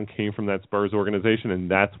Brett Brown came from that Spurs organization,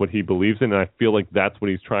 and that's what he believes in. And I feel like that's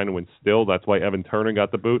what he's trying to instill. That's why Evan Turner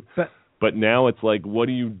got the boot. But now it's like, what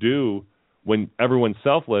do you do when everyone's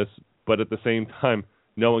selfless, but at the same time,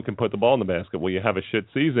 no one can put the ball in the basket? Well, you have a shit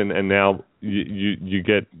season, and now you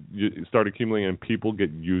start accumulating, and people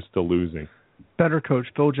get used to losing. Better coach,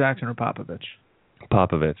 Phil Jackson or Popovich?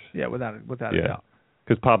 Popovich. Yeah, without a doubt.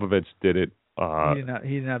 Because Popovich did it. He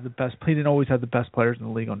didn't have the best. He didn't always have the best players in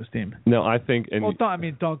the league on his team. No, I think.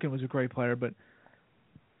 Duncan was a great player, but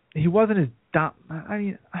he wasn't as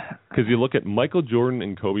because you look at Michael Jordan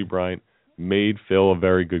and Kobe Bryant made Phil a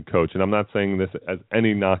very good coach, and I'm not saying this as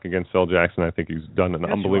any knock against Phil Jackson. I think he's done an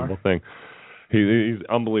unbelievable thing. He's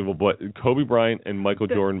unbelievable. But Kobe Bryant and Michael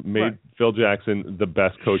Jordan made Phil Jackson the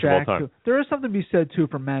best coach of all time. Too. There is something to be said, too,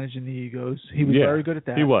 for managing the egos. He was very good at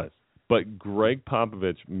that. He was. But Greg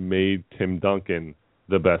Popovich made Tim Duncan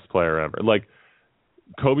the best player ever. Like,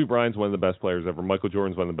 Kobe Bryant's one of the best players ever. Michael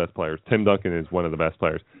Jordan's one of the best players. Tim Duncan is one of the best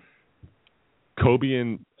players.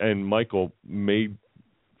 Kobe and Michael made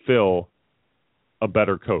Phil a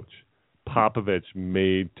better coach. Popovich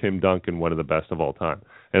made Tim Duncan one of the best of all time.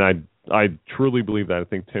 And I truly believe that. I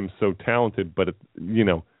think Tim's so talented, but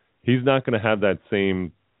he's not going to have that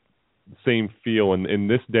same feel in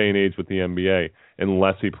this day and age with the NBA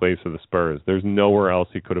unless he plays for the Spurs. There's nowhere else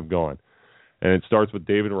he could have gone. And it starts with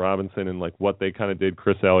David Robinson and like what they kind of did,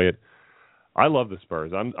 Chris Elliott. I love the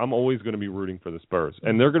Spurs. I'm always going to be rooting for the Spurs,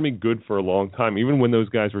 and they're going to be good for a long time, even when those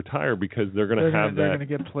guys retire, because they're going to have that. They're going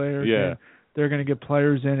to get players. Yeah. They're going to get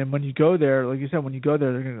players in, and when you go there, like you said, they're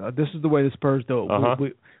going to. This is the way the Spurs do it. Uh-huh.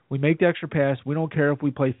 We make the extra pass. We don't care if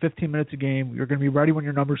we play 15 minutes a game. You're going to be ready when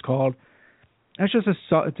your number's called. That's just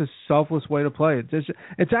it's a selfless way to play.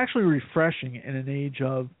 It's actually refreshing in an age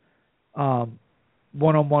of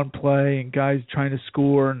one-on-one play and guys trying to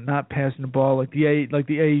score and not passing the ball like the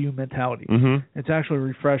AAU mentality. Mm-hmm. It's actually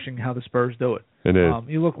refreshing how the Spurs do it. It is.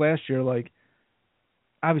 You look last year, like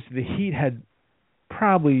obviously the Heat had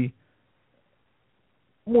probably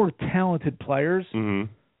more talented players, mm-hmm.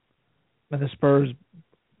 and the Spurs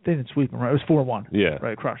they didn't sweep them. Right, it was 4-1. Yeah,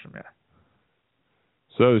 right, crushed them. Yeah.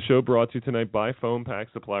 So the show brought to you tonight by Foam Pack,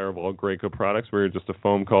 supplier of all Graco products. We're just a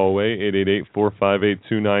phone call away,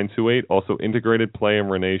 888-458-2928. Also, Integrated Play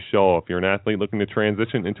and Renee Shaw. If you're an athlete looking to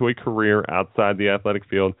transition into a career outside the athletic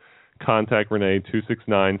field, contact Renee,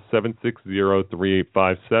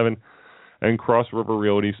 269-760-3857. And Cross River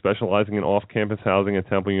Realty, specializing in off-campus housing at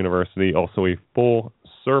Temple University. Also a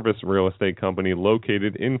full-service real estate company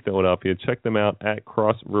located in Philadelphia. Check them out at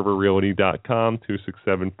crossriverrealty.com,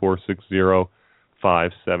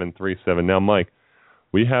 267-460-5737. Now, Mike,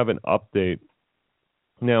 we have an update.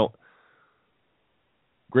 Now,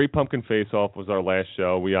 Great Pumpkin Face-Off was our last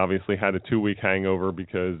show. We obviously had a 2-week hangover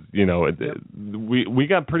because, we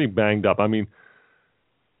got pretty banged up. I mean,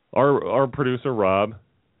 our producer, Rob,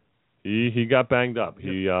 he got banged up.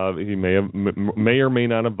 He may or may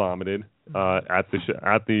not have vomited at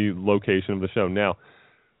the location of the show. Now,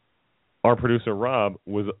 our producer, Rob,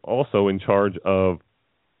 was also in charge of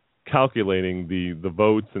calculating the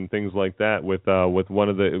votes and things like that with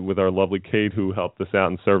our lovely Kate, who helped us out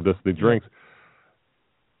and served us the drinks.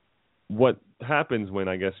 What happens when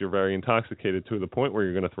I guess you're very intoxicated to the point where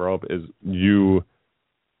you're going to throw up is you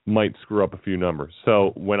might screw up a few numbers.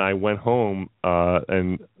 So when I went home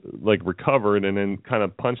and recovered and then kind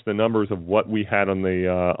of punched the numbers of what we had on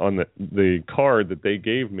the card that they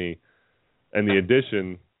gave me and the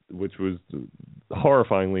addition, which was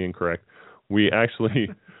horrifyingly incorrect, we actually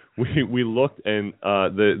we looked and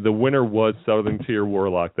the winner was Southern Tier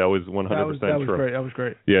Warlock. That was 100% true. That was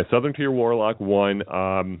great. Yeah, Southern Tier Warlock won.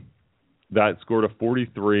 That scored a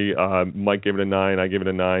 43. Mike gave it a 9. I gave it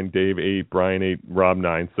a 9. Dave 8. Brian 8. Rob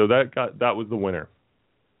 9. So that was the winner.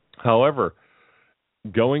 However,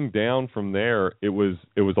 going down from there, it was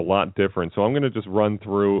a lot different. So I'm going to just run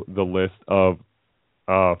through the list of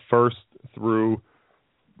first through,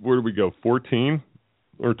 where do we go? 14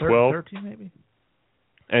 or 12? 13 maybe.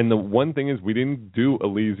 And the one thing is, we didn't do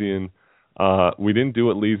Elysian Dark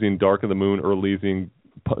of the Moon or Elysian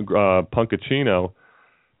Punkachino.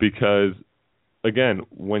 Because, again,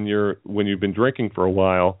 when you've been drinking for a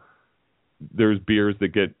while, there's beers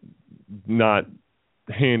that get not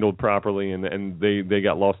handled properly and they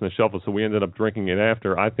got lost in the shuffle. So we ended up drinking it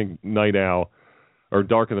after. I think Night Owl, or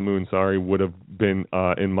Dark of the Moon, would have been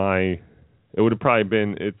it would have probably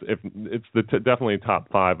been, it's definitely top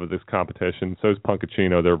 5 of this competition. So is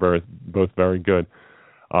Punkachino. They're both very good.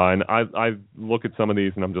 And I look at some of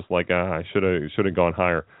these and I'm just like, I should have gone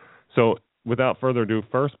higher. So, without further ado,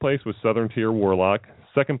 first place was Southern Tier Warlock.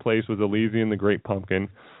 Second place was Elysian the Great Pumpkin.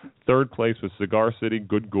 Third place was Cigar City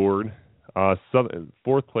Good Gourd.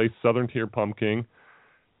 Fourth place, Southern Tier Pumpkin.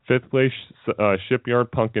 Fifth place,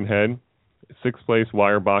 Shipyard Pumpkinhead. Sixth place,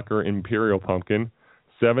 Weyerbacher Imperial Pumpkin.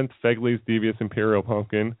 Seventh, Fegley's Devious Imperial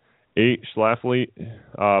Pumpkin. 8, Schlafly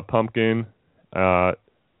Pumpkin.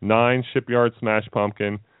 9, Shipyard Smash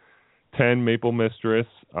Pumpkin. 10, Maple Mistress,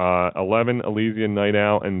 11, Elysian Night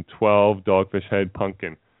Owl, and 12, Dogfish Head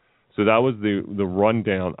Pumpkin. So that was the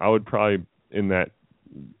rundown. I would probably, in that,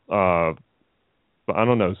 I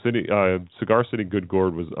don't know, Cigar City Good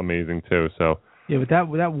Gourd was amazing too. So yeah, but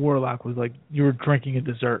that Warlock was like you were drinking a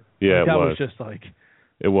dessert. Yeah, that was just like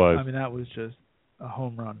it was. I mean, that was just a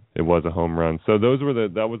home run. It was a home run. So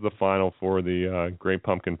that was the final for the Great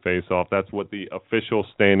Pumpkin Face-Off. That's what the official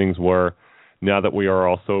standings were. Now that we are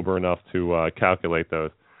all sober enough to calculate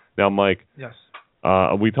those. Now, Mike. Yes.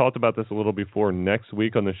 We talked about this a little before. Next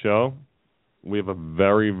week on the show, we have a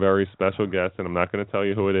very, very special guest, and I'm not going to tell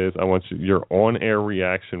you who it is. I want your on-air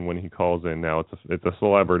reaction when he calls in. Now, it's a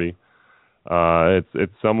celebrity.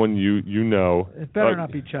 It's someone you know. It better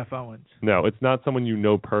not be Jeff Owens. No, it's not someone you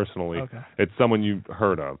know personally. Okay. It's someone you've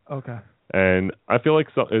heard of. Okay. And I feel like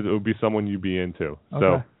it would be someone you'd be into.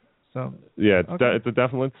 Okay. So yeah, it's a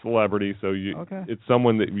definite celebrity. So it's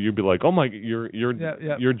someone that you'd be like, oh my, your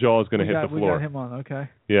jaw is going to hit the floor. We got him on. Okay.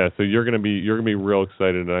 Yeah, so you're gonna be real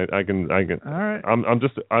excited. And I can. All right.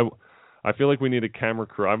 I feel like we need a camera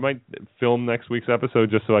crew. I might film next week's episode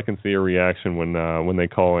just so I can see a reaction when they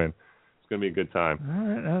call in. It's gonna be a good time. All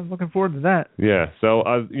right, I'm looking forward to that. Yeah. So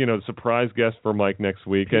surprise guest for Mike next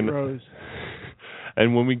week. Pete Rose.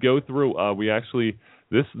 And when we go through, we actually.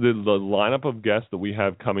 The lineup of guests that we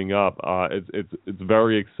have coming up, it's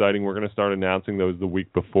very exciting. We're going to start announcing those the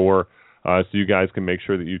week before, so you guys can make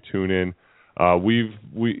sure that you tune in.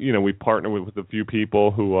 We partner with a few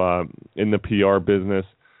people who in the PR business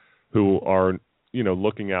who are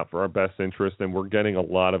looking out for our best interest, and we're getting a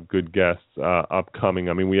lot of good guests upcoming.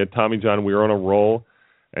 I mean, we had Tommy John. We were on a roll.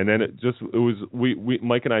 And then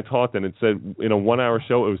Mike and I talked, and it said in a 1-hour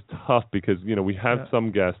show it was tough because we had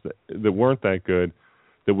some guests that weren't that good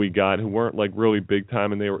that we got who weren't like really big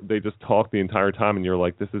time, and they just talked the entire time, and you're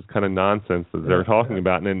like, this is kind of nonsense that they're talking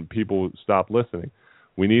about, and then people stop listening.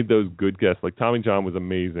 We need those good guests. Like Tommy John was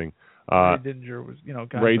amazing. Ray Dinger was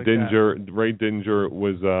guys Ray like Dinger that. Ray Dinger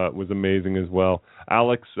was amazing as well.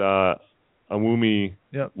 Alex Awumi,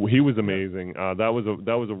 he was amazing. That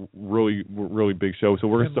was a really really big show. So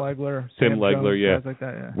we're Tim Legler, Tim Sam Legler, Jones, guys like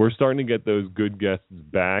that, yeah. We're starting to get those good guests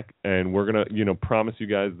back, and we're gonna promise you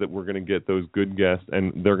guys that we're gonna get those good guests,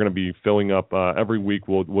 and they're gonna be filling up every week.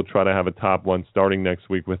 We'll try to have a top one starting next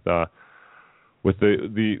week with the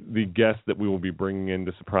guests that we will be bringing in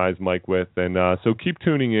to surprise Mike with, and so keep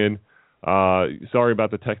tuning in. Sorry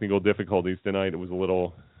about the technical difficulties tonight. It was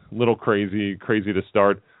a little crazy to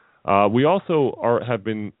start. We also have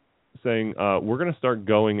been saying we're going to start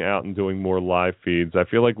going out and doing more live feeds. I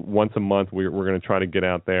feel like once a month we're going to try to get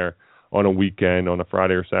out there on a weekend, on a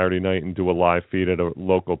Friday or Saturday night, and do a live feed at a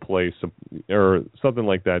local place or something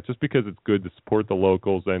like that, just because it's good to support the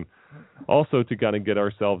locals and also to kind of get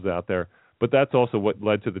ourselves out there. But that's also what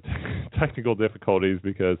led to the technical difficulties,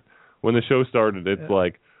 because when the show started, it's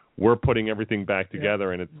like we're putting everything back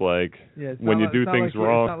together, and it's like when you do things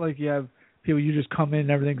wrong. It's not like you have people, you just come in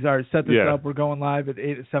and everything's all right. Set this up. We're going live at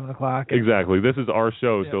 7 o'clock. Exactly. This is our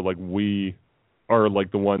show, so like we are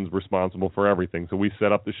like the ones responsible for everything. So we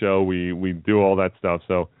set up the show. We do all that stuff.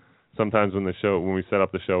 So sometimes when we set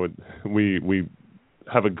up the show, we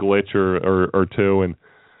have a glitch or two, and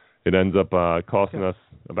it ends up costing us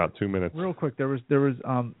about 2 minutes. Real quick, there was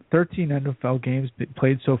 13 NFL games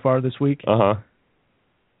played so far this week.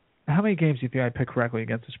 How many games do you think I picked correctly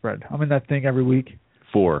against the spread? I'm in that thing every week.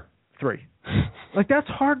 4. 3. Like, that's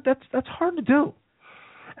hard. That's hard to do.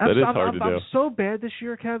 That is hard to do. I'm so bad this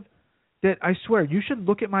year, Kev, that I swear you should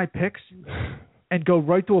look at my picks and go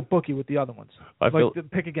right to a bookie with the other ones.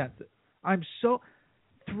 Pick against it. I'm so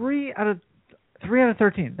 3 out of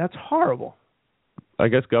 13. That's horrible. I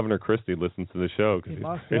guess Governor Christie listens to the show because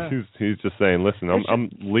he's just saying, "Listen, I'm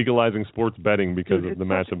legalizing sports betting because of the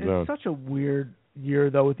matchup zone." It's such a weird year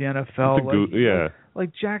though with the NFL. Like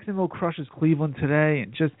Jacksonville crushes Cleveland today,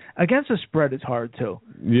 and just against the spread it's hard too.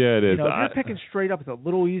 Yeah, it is. If you're picking straight up, it's a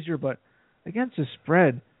little easier, but against the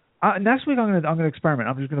spread, next week I'm gonna experiment.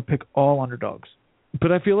 I'm just gonna pick all underdogs.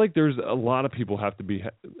 But I feel like there's a lot of people have to be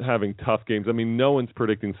having tough games. I mean, no one's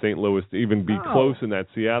predicting St. Louis to even be close in that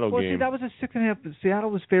Seattle game. See, that was a 6.5. Seattle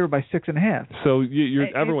was favored by 6.5. So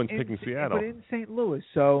everyone's picking Seattle. But in St. Louis,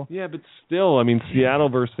 so. Yeah, but still, I mean, Seattle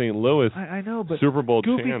versus St. Louis. I know, but Super Bowl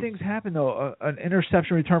goofy champs. things happen though. An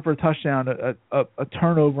interception return for a touchdown, a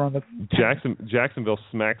turnover on the. Jacksonville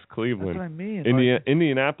smacks Cleveland. That's what I mean.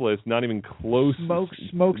 Indianapolis, not even close. Smokes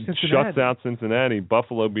Cincinnati. Shuts out Cincinnati.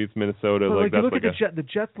 Buffalo beats Minnesota. But you look at the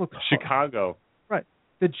Jets look Chicago. Right.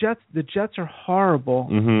 The Jets are horrible,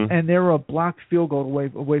 and they were a blocked field goal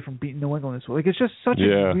away from beating New England this week. Like, it's just such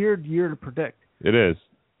a weird year to predict. It is.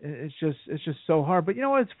 It's just so hard. But you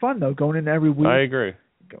know what? It's fun though, going into every week. I agree.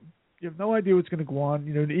 You have no idea what's going to go on.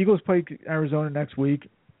 You know, the Eagles play Arizona next week.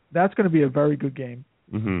 That's going to be a very good game.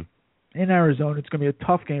 In Arizona, it's going to be a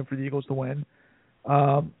tough game for the Eagles to win.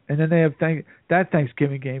 And then they have that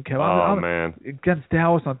Thanksgiving game, Kevin. Man, against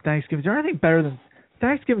Dallas on Thanksgiving. Is there anything better than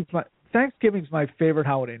Thanksgiving? Thanksgiving's my favorite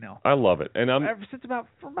holiday now. I love it, and I'm Ever since about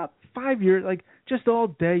 5 years, like just all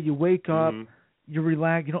day. You wake up, you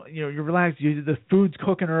relax. You're relaxed. The food's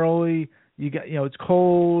cooking early. You got, it's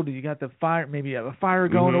cold. You got the fire. Maybe you have a fire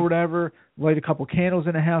going or whatever. Light a couple candles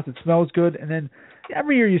in the house. It smells good. And then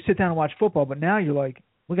every year you sit down and watch football. But now you're like,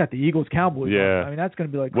 we got the Eagles Cowboys. Yeah. I mean, that's going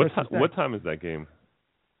to be like what Christmas Day. What time is that game?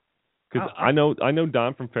 Because I know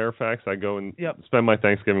Don from Fairfax. I go and spend my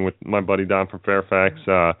Thanksgiving with my buddy Don from Fairfax.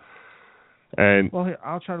 And well, here,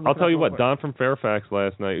 I'll try to. I'll tell you what, Don from Fairfax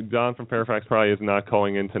last night. Don from Fairfax probably is not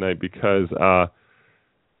calling in tonight because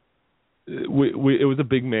it was a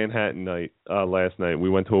big Manhattan night last night. We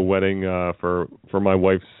went to a wedding for my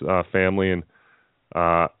wife's family, and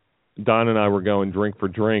Don and I were going drink for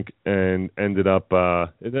drink, and ended up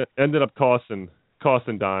costing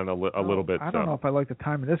Don a little bit. I don't know if I like the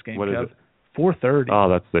time of this game. What is it? 4:30. Oh,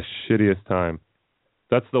 that's the shittiest time.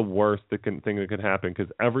 That's the worst thing that could happen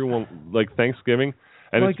because everyone like Thanksgiving.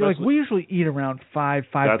 And like we usually eat around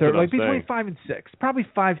 5:30, like between 5 and 6, probably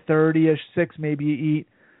 5:30ish, 6 maybe you eat.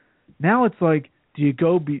 Now it's like, do you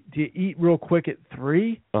eat real quick at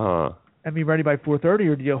 3? And be ready by 4:30,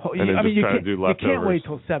 or do you? You can't wait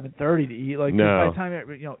till 7:30 to eat. Like by the time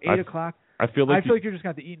 8 o'clock. I feel like you're just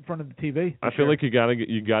going to eat in front of the TV. I feel like you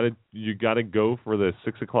gotta go for the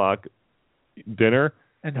 6 o'clock dinner.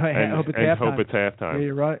 And hope it's halftime. Yeah,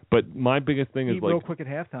 you're right. But my biggest thing is eat like real quick at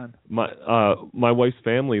halftime. My wife's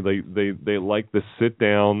family, they like to sit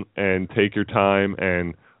down and take your time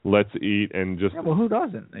and let's eat and just. Yeah, well, who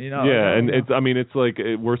doesn't? It's like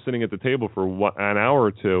we're sitting at the table for an hour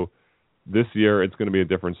or two. This year it's going to be a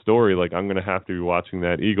different story. Like I'm going to have to be watching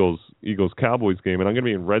that Eagles Cowboys game, and I'm going to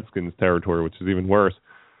be in Redskins territory, which is even worse.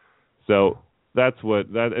 So. It's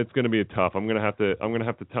going to be tough. I'm going to have to.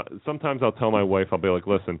 Sometimes I'll tell my wife. I'll be like,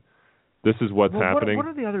 "Listen, this is what's happening." What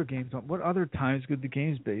are the other games? What other times could the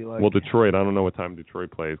games be? Like, well, Detroit. I don't know what time Detroit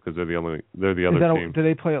plays because they're the other team. Do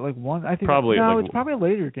they play at like 1? I think probably. It's probably a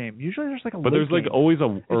later game. Usually there's like a. But there's game. like always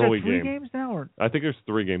a early is there 3 game. games now, or? I think there's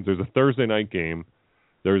 3 games. There's a Thursday night game.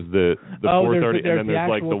 There's the 4:30, and then there's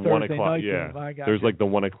like the 1 o'clock. Yeah, there's like the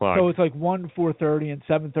 1 o'clock. So it's like 1, 4:30, and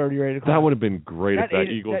 7:30 or 8 o'clock. That would have been great if that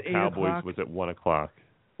Eagles Cowboys was at 1 o'clock.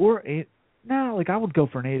 Or 8. No, like I would go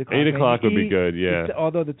for an 8 o'clock. 8 o'clock would be good, yeah.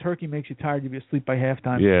 Although the turkey makes you tired, you'd be asleep by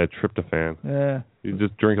halftime. Yeah, tryptophan. Yeah. You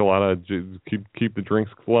just drink a lot of, keep the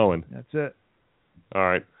drinks flowing. That's it. All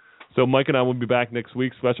right. So Mike and I will be back next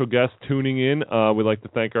week. Special guest tuning in. We'd like to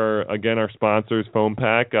thank our sponsors, Phone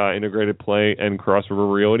Pack, Integrated Play, and Cross River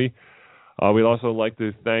Realty. We'd also like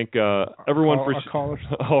to thank everyone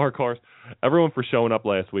all our callers. Everyone for showing up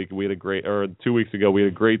last week. We had 2 weeks ago. We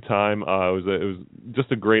had a great time. It was just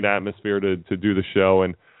a great atmosphere to do the show,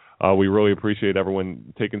 and we really appreciate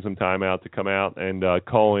everyone taking some time out to come out and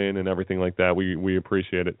call in and everything like that. We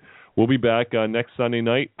appreciate it. We'll be back next Sunday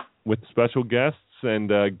night with special guests, and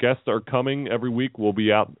guests are coming every week. We'll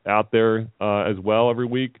be out there as well every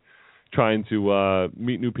week, trying to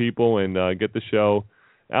meet new people and get the show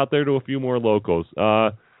out there to a few more locals.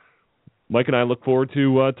 Mike and I look forward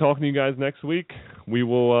to talking to you guys next week. We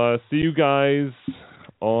will see you guys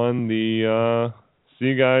on the. See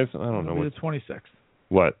you guys. I don't know what. The 26th.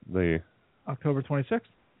 What the? October 26th.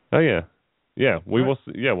 Oh yeah. We will.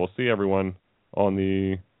 We'll see everyone on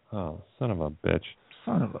the. Oh, son of a bitch.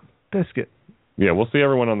 Son of a biscuit. Yeah, we'll see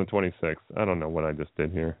everyone on the 26th. I don't know what I just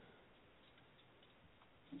did here.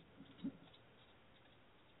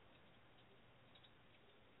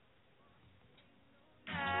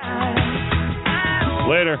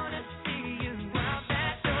 Later.